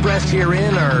opinions expressed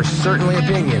herein are certainly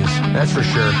opinions, that's for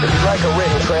sure. If you'd like a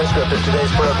written transcript of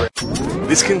today's program.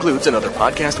 This concludes another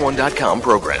PodcastOne.com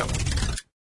program.